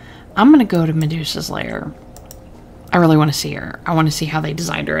 I'm going to go to Medusa's lair. I really want to see her. I want to see how they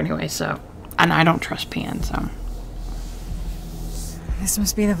designed her anyway, so... And I don't trust Pan, so... This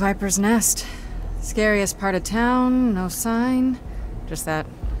must be the Viper's Nest. Scariest part of town, no sign. Just that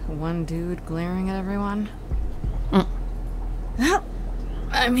one dude glaring at everyone. Well,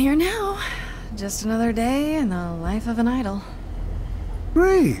 I'm here now. Just another day in the life of an idol.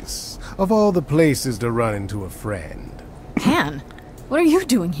 Grace, of all the places to run into a friend. Pan, what are you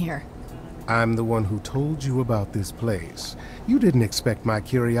doing here? I'm the one who told you about this place. You didn't expect my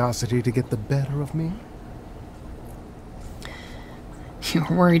curiosity to get the better of me? You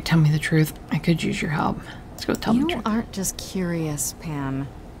were worried. Tell me the truth. I could use your help. Let's go tell the You truth. aren't just curious, Pan.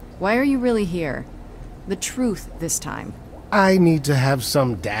 Why are you really here? The truth this time. I need to have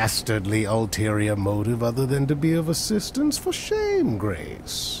some dastardly ulterior motive other than to be of assistance. For shame,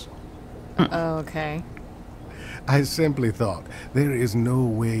 Grace. Okay. I simply thought there is no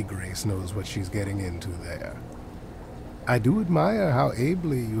way Grace knows what she's getting into there. I do admire how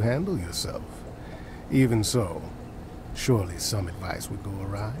ably you handle yourself. Even so, surely some advice would go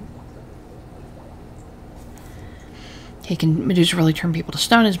awry. Hey, can Medusa really turn people to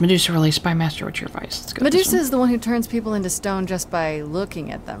stone? Is Medusa really a spy master? What's your advice? Let's go. Medusa is the one who turns people into stone just by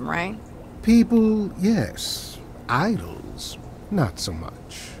looking at them, right? People, yes. Idols, not so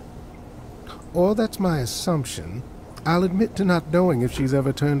much. Or that's my assumption. I'll admit to not knowing if she's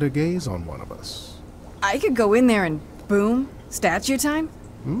ever turned her gaze on one of us. I could go in there and boom, statue time?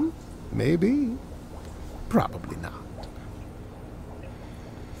 Maybe. Probably not.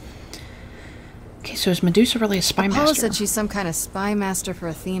 Okay, so is Medusa really a spy Apollo master? said she's some kind of spy master for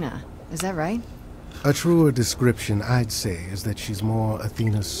Athena. Is that right? A truer description, I'd say, is that she's more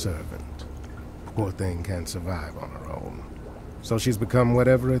Athena's servant. Poor thing can't survive on her own. So she's become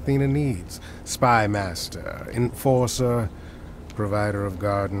whatever Athena needs. Spy master, enforcer, provider of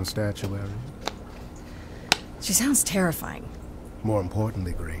garden statuary. She sounds terrifying. More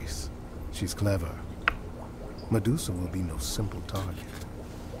importantly, Grace, she's clever. Medusa will be no simple target.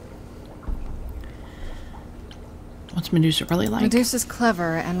 What's Medusa really like? Medusa's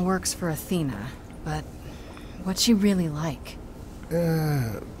clever and works for Athena, but what's she really like?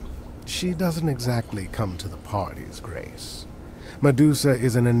 She doesn't exactly come to the parties, Grace. Medusa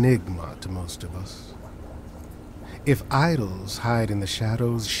is an enigma to most of us. If idols hide in the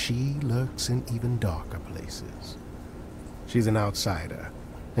shadows, she lurks in even darker places. She's an outsider,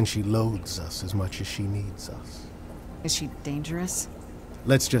 and she loathes us as much as she needs us. Is she dangerous?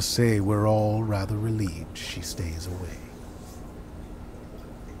 Let's just say we're all rather relieved she stays away.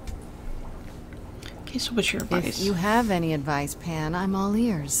 Okay, so what's your advice? If you have any advice, Pan, I'm all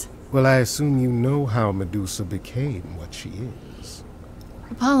ears. Well, I assume you know how Medusa became what she is.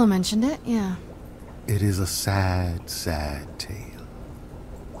 Apollo mentioned it, yeah. It is a sad, sad tale.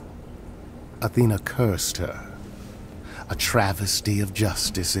 Athena cursed her. A travesty of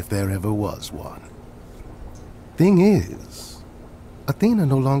justice if there ever was one. Thing is, Athena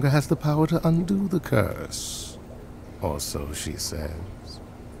no longer has the power to undo the curse. Or so she says.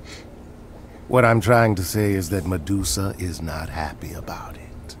 What I'm trying to say is that Medusa is not happy about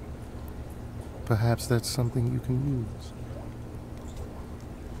it. Perhaps that's something you can use.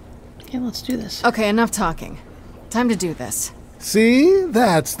 Okay, let's do this. Okay, enough talking. Time to do this. See?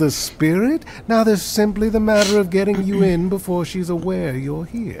 That's the spirit. Now there's simply the matter of getting you in before she's aware you're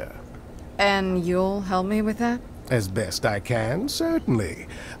here. And you'll help me with that? As best I can, certainly.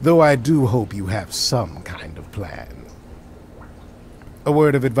 Though I do hope you have some kind of plan. A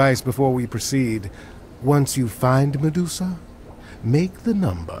word of advice before we proceed. Once you find Medusa, make the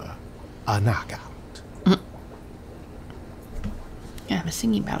number a knockout. Yeah, the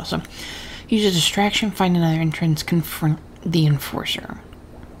singing battle. So, use a distraction, find another entrance, confront the enforcer.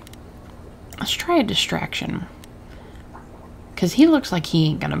 Let's try a distraction. Because he looks like he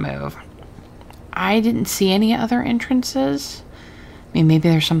ain't gonna move. I didn't see any other entrances. I mean, maybe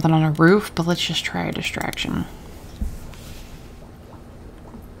there's something on a roof, but let's just try a distraction.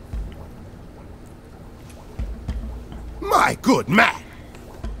 My good man!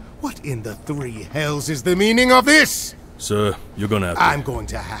 What in the three hells is the meaning of this? Sir, you're gonna have to... I'm going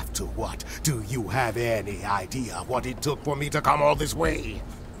to have to what? Do you have any idea what it took for me to come all this way?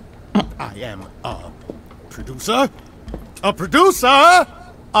 I am a producer? A producer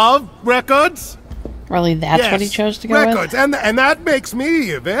of records? Really, that's what he chose to go records. with? And that makes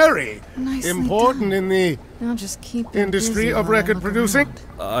me very Nicely important done. in the I'll just keep them industry busy of while I record look producing.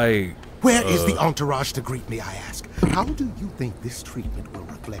 around. Where is the entourage to greet me, I ask? How do you think this treatment will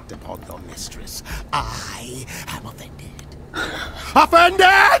reflect upon your mistress? I am offended.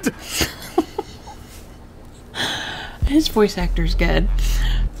 Offended?! His voice actor's good.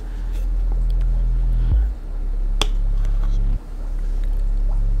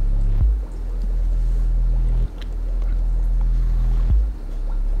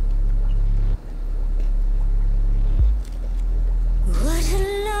 What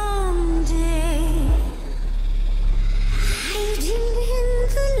a long day. Hiding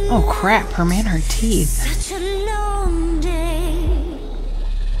in the Oh crap, her man, her teeth. Such a long day.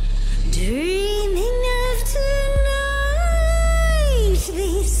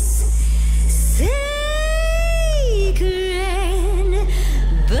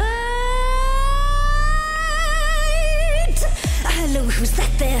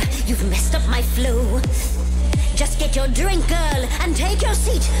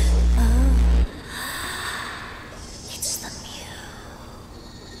 It's the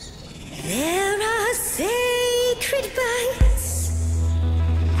muse. There are sacred bites,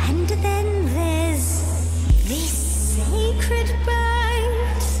 and then there's this sacred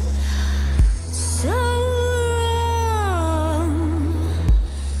bite. So wrong,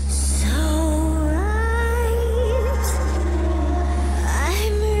 so right.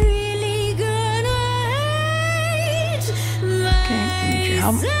 I'm really gonna hate Okay, I need your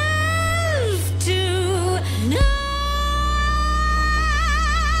help. myself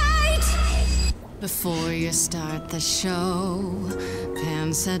tonight. Before you start the show,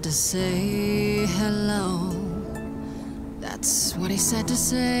 Pan said to say hello. That's what he said to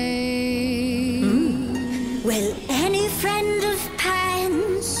say. Well, any friend of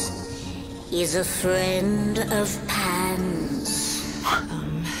Pan's is a friend of Pan's.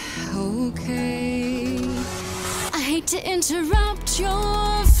 Okay. I hate to interrupt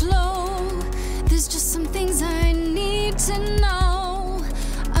your flow. There's just some things I need to know.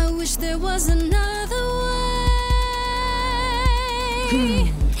 I wish there was another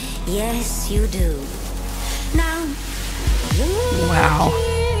way. Yes, you do. Now, Wow.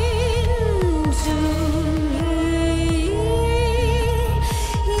 into me,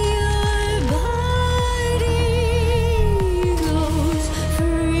 your body goes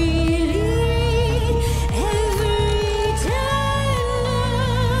freely every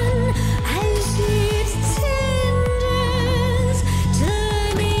time I see its tendons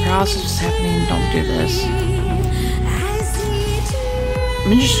turning. Paralysis is happening. Don't do this. I see it I'm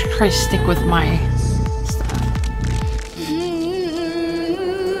gonna just try to stick with my stuff.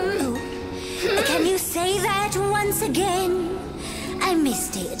 Can you say that once again? I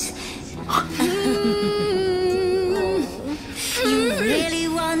missed it. You really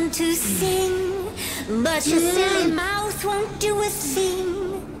want to sing, but your silly mouth won't do a thing.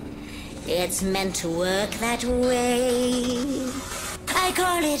 It's meant to work that way. I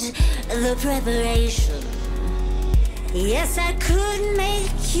call it the preparation. Yes, I could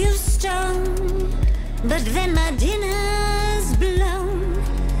make you stone, but then my dinner's blown.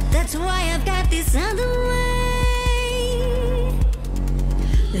 That's why I've got this other way.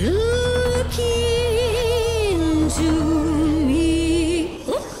 Look into me.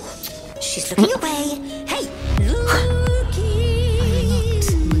 Ooh, she's looking away. Hey, look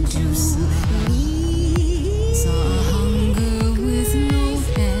into me. Saw hunger with no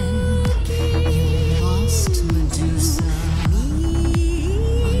end. You lost Medusa.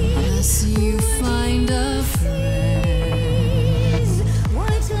 Unless you find a friend,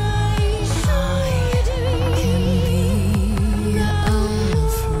 What I should do. can be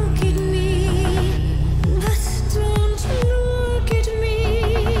Look at me, but don't look at me.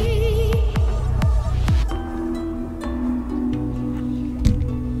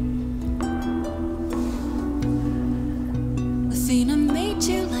 Athena made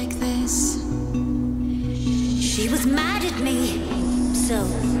you like this. She was mad at me, so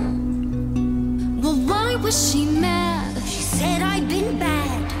Well, why was she mad? she said I'd been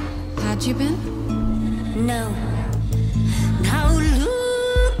bad. Had you been? No. Now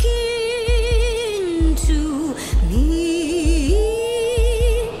look into me.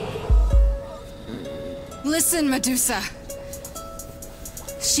 Listen, Medusa.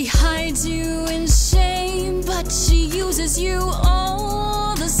 She hides you in shame, but she uses you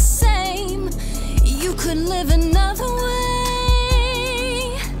all the same. You could live another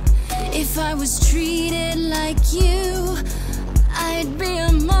way. If I was treated like you, I'd be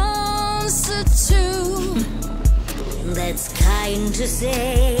a monster too. That's kind to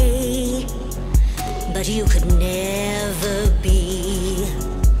say, but you could never be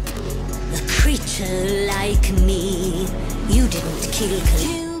a creature like me. You didn't kill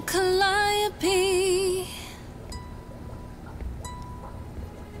Kill Calliope.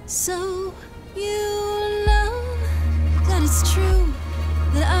 So you know that it's true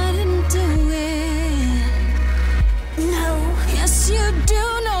that I didn't do it. No, Yes, you do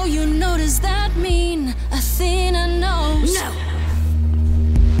know. You know, does that mean Athena knows? no.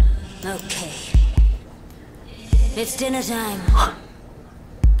 Okay. It's dinner time.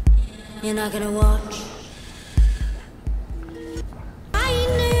 You're not gonna watch?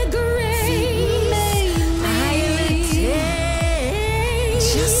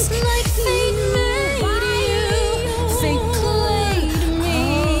 Just like fate made you, fate played me.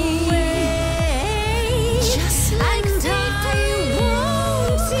 Just like fate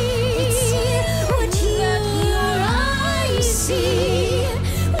won't see what your eyes see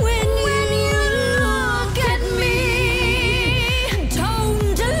when you look at me.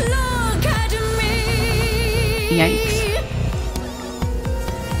 Don't look at me.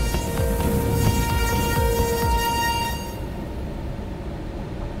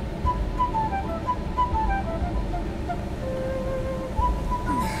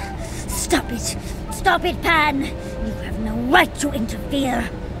 Stop it, Pan! You have no right to interfere.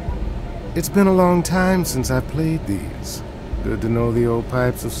 It's been a long time since I played these. Good to know the old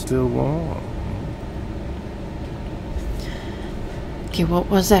pipes are still warm. Okay, what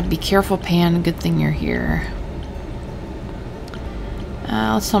was that? Be careful, Pan. Good thing you're here.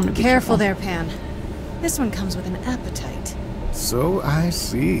 Let's tell him to be Careful careful. there, Pan. This one comes with an appetite. So I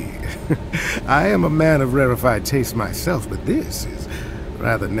see. I am a man of rarefied taste myself, but this is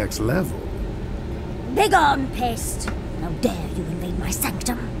rather next level. Begone, pest! How dare you invade my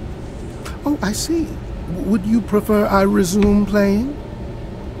sanctum? Oh, I see. Would you prefer I resume playing?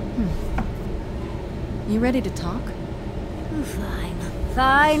 You ready to talk? Fine.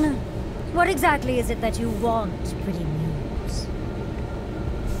 Fine. What exactly is it that you want, pretty muse?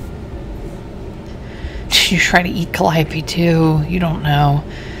 You try to eat Calliope too. You don't know.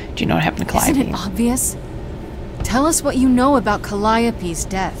 Do you know what happened to Calliope? Isn't it obvious? Tell us what you know about Calliope's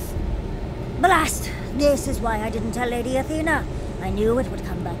death. Blast! This is why I didn't tell Lady Athena. I knew it would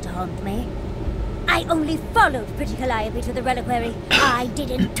come back to haunt me. I only followed pretty Calliope to the reliquary. I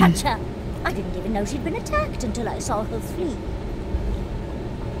didn't touch her. I didn't even know she'd been attacked until I saw her flee.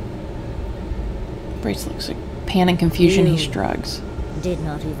 Brace looks like Pan in confusion. He You shrugs. Did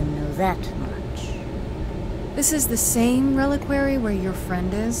not even know that much. This is the same reliquary where your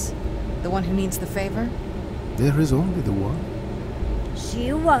friend is? The one who needs the favor? There is only the one.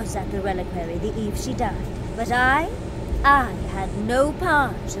 She was at the reliquary the eve she died, but I had no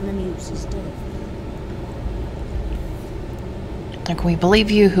part in the muse's death. Like, we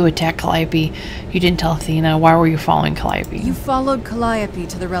believe you who attacked Calliope. You didn't tell Athena. Why were you following Calliope? You followed Calliope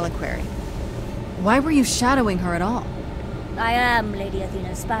to the reliquary. Why were you shadowing her at all? I am Lady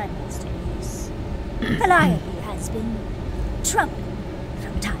Athena's spy master, yes. Calliope has been troubling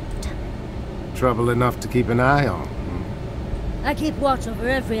from time to time. Trouble enough to keep an eye on. I keep watch over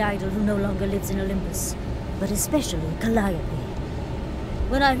every idol who no longer lives in Olympus, but especially Calliope.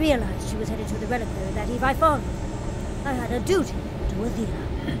 When I realized she was headed to the reliquary that eve, I followed. I had a duty to Athena.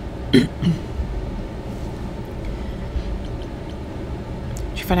 Did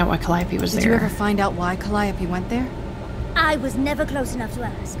you find out why Calliope was Did there? you ever find out why Calliope went there? I was never close enough to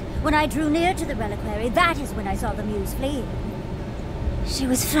ask. When I drew near to the reliquary, that is when I saw the muse fleeing. She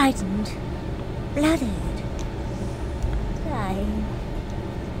was frightened, blooded, dying.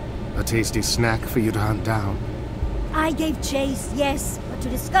 A tasty snack for you to hunt down. I gave chase, yes, but to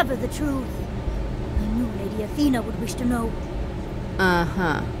discover the truth. I knew Lady Athena would wish to know.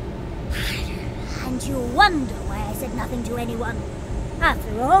 Uh-huh. And you wonder why I said nothing to anyone.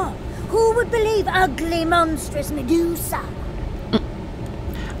 After all, who would believe ugly, monstrous Medusa?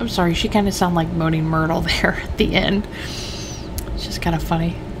 I'm sorry, she kind of sounded like Moaning Myrtle there at the end. It's just kind of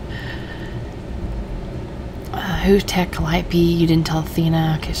funny. Who attacked Calliope? You didn't tell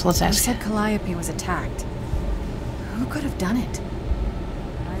Athena. Okay, so let's You ask. said Calliope was attacked. Who could have done it?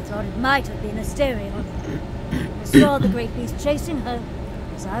 I thought it might have been Asterion. I saw the great beast chasing her,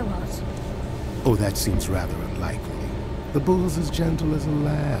 as I was. Oh, that seems rather unlikely. The bull's as gentle as a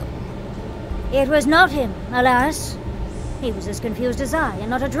lamb. It was not him, alas. He was as confused as I, and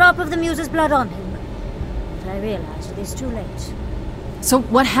not a drop of the muse's blood on him. But I realized this too late. So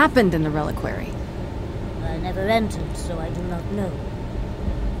what happened in the reliquary? I never entered, so I do not know.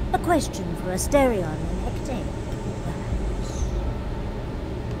 A question for Asterion and Hecate, perhaps.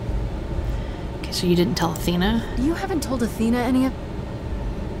 Okay, so you didn't tell Athena? You haven't told Athena any of...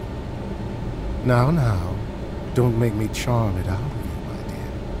 Now. Don't make me charm it out of you,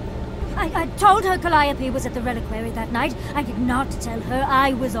 my dear. I told her Calliope was at the reliquary that night. I did not tell her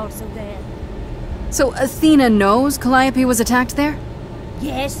I was also there. So Athena knows Calliope was attacked there?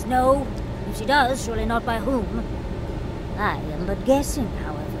 Yes, no. If she does, surely not by whom. I am but guessing,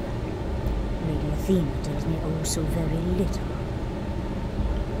 however. Lady Athena tells me oh so very little.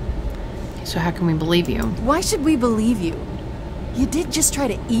 Okay, so how can we believe you? Why should we believe you? You did just try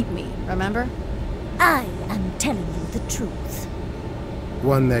to eat me, remember? I am telling you the truth.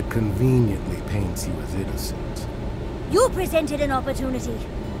 One that conveniently paints you as innocent. You presented an opportunity.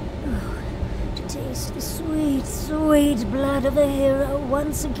 Oh, to taste the sweet, sweet blood of a hero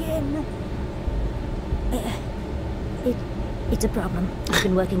once again. It's a problem. I've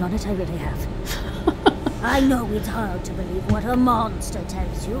been working on it, I really have. I know it's hard to believe what a monster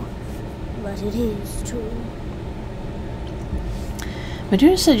tells you, but it is true.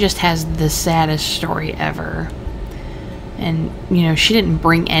 Medusa just has the saddest story ever. And, you know, she didn't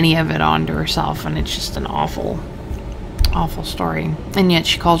bring any of it onto herself, and it's just an awful, awful story. And yet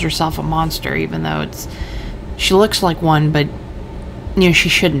she calls herself a monster, even though she looks like one, but, you know, she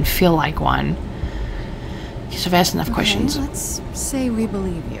shouldn't feel like one. So I've asked enough questions. Let's say we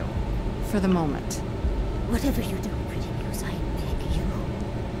believe you. For the moment. Whatever you do, pretty muse, I beg you.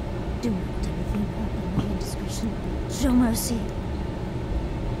 Do not tell Athena of my indiscretion. Show mercy.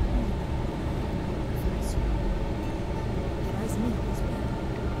 Advise me as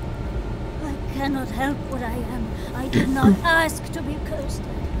well. I cannot help what I am. I did not ask to be cursed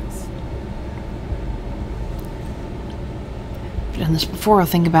like this. I've done this before.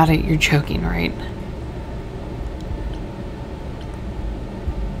 Think about it. You're joking, right?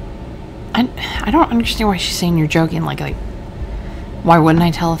 I don't understand why she's saying you're joking. Like, why wouldn't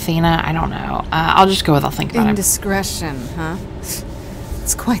I tell Athena? I don't know. I'll just go with I'll think about it. Indiscretion, huh?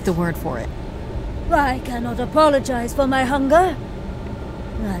 It's quite the word for it. I cannot apologize for my hunger.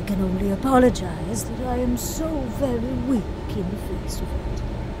 I can only apologize that I am so very weak in the face of it.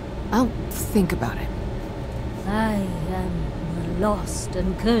 I'll think about it. I am a lost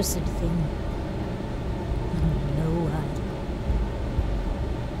and cursed thing. And no idol.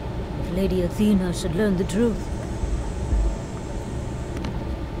 If Lady Athena should learn the truth,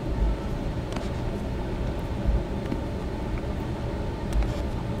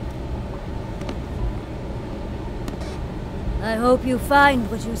 I hope you find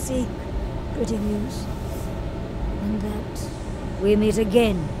what you seek, pretty muse. And that we meet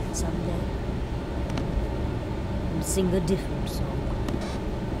again someday. And sing a different song.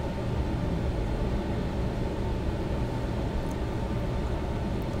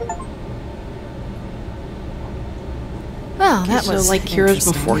 Well, Okay, that so was like Heroes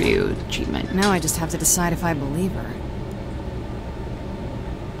interesting. Before You achievement. Now I just have to decide if I believe her.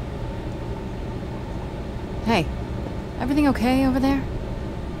 Hey, everything okay over there?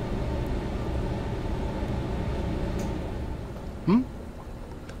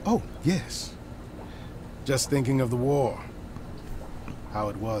 Oh, yes. Just thinking of the war. How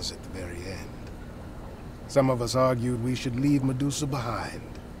it was at the very end. Some of us argued we should leave Medusa behind.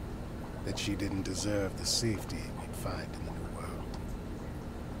 That she didn't deserve the safety we'd find in the new world.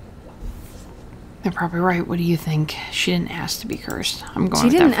 They're probably right. What do you think? She didn't ask to be cursed. I'm going She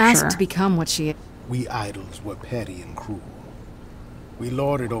with didn't that for ask sure. to become what she... We idols were petty and cruel. We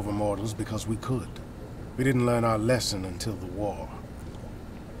lorded over mortals because we could. We didn't learn our lesson until the war.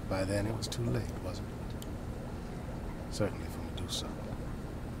 By then it was too late, wasn't it? Certainly for Medusa.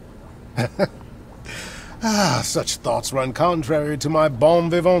 Ah, such thoughts run contrary to my bon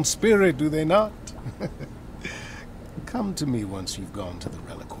vivant spirit, do they not? Come to me once you've gone to the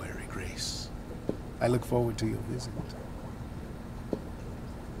reliquary, Grace. I look forward to your visit.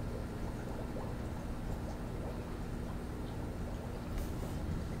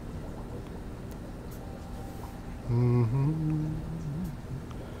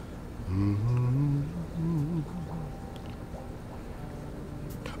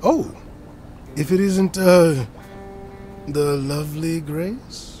 Oh, if it isn't, the lovely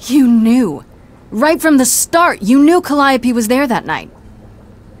Grace? You knew. Right from the start, you knew Calliope was there that night.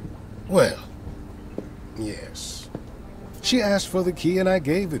 Well, yes. She asked for the key and I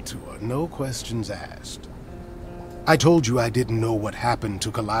gave it to her, no questions asked. I told you I didn't know what happened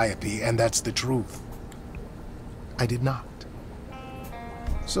to Calliope, and that's the truth. I did not.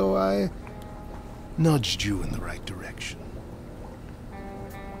 So I nudged you in the right direction.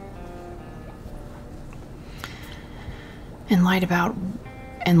 And lied about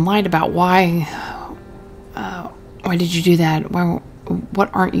why did you do that? What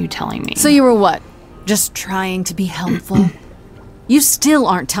aren't you telling me? So you were what? Just trying to be helpful? You still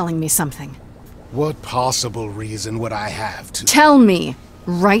aren't telling me something. What possible reason would I have to... Tell me,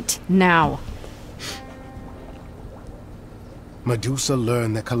 right now. Medusa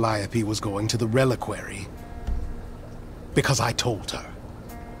learned that Calliope was going to the reliquary because I told her.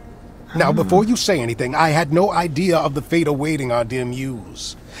 Now, before you say anything, I had no idea of the fate awaiting our dear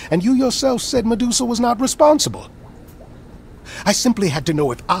muse. And you yourself said Medusa was not responsible. I simply had to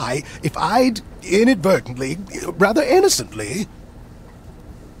know if I'd inadvertently, rather innocently...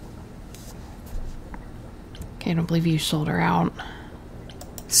 Okay, I don't believe you sold her out.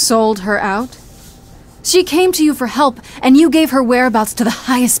 Sold her out? She came to you for help, and you gave her whereabouts to the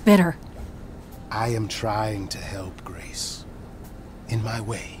highest bidder. I am trying to help, Grace. In my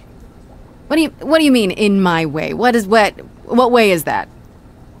way. What do you mean, in my way? What way is that?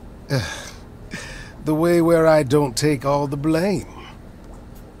 The way where I don't take all the blame.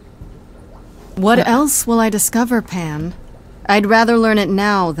 What else will I discover, Pan? I'd rather learn it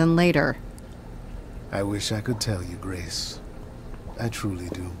now than later. I wish I could tell you, Grace. I truly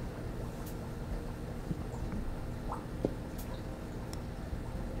do.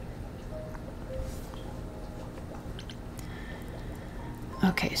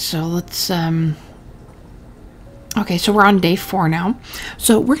 Okay, so let's Okay, so we're on day 4 now.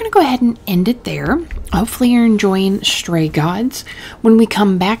 So we're going to go ahead and end it there. Hopefully you're enjoying Stray Gods. When we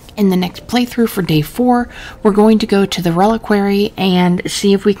come back in the next playthrough for day 4, we're going to go to the reliquary and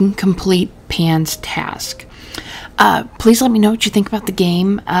see if we can complete Pan's task. Please let me know what you think about the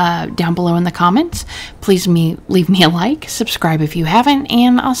game down below in the comments. Please leave me a like, subscribe if you haven't,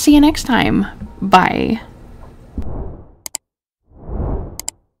 and I'll see you next time. Bye.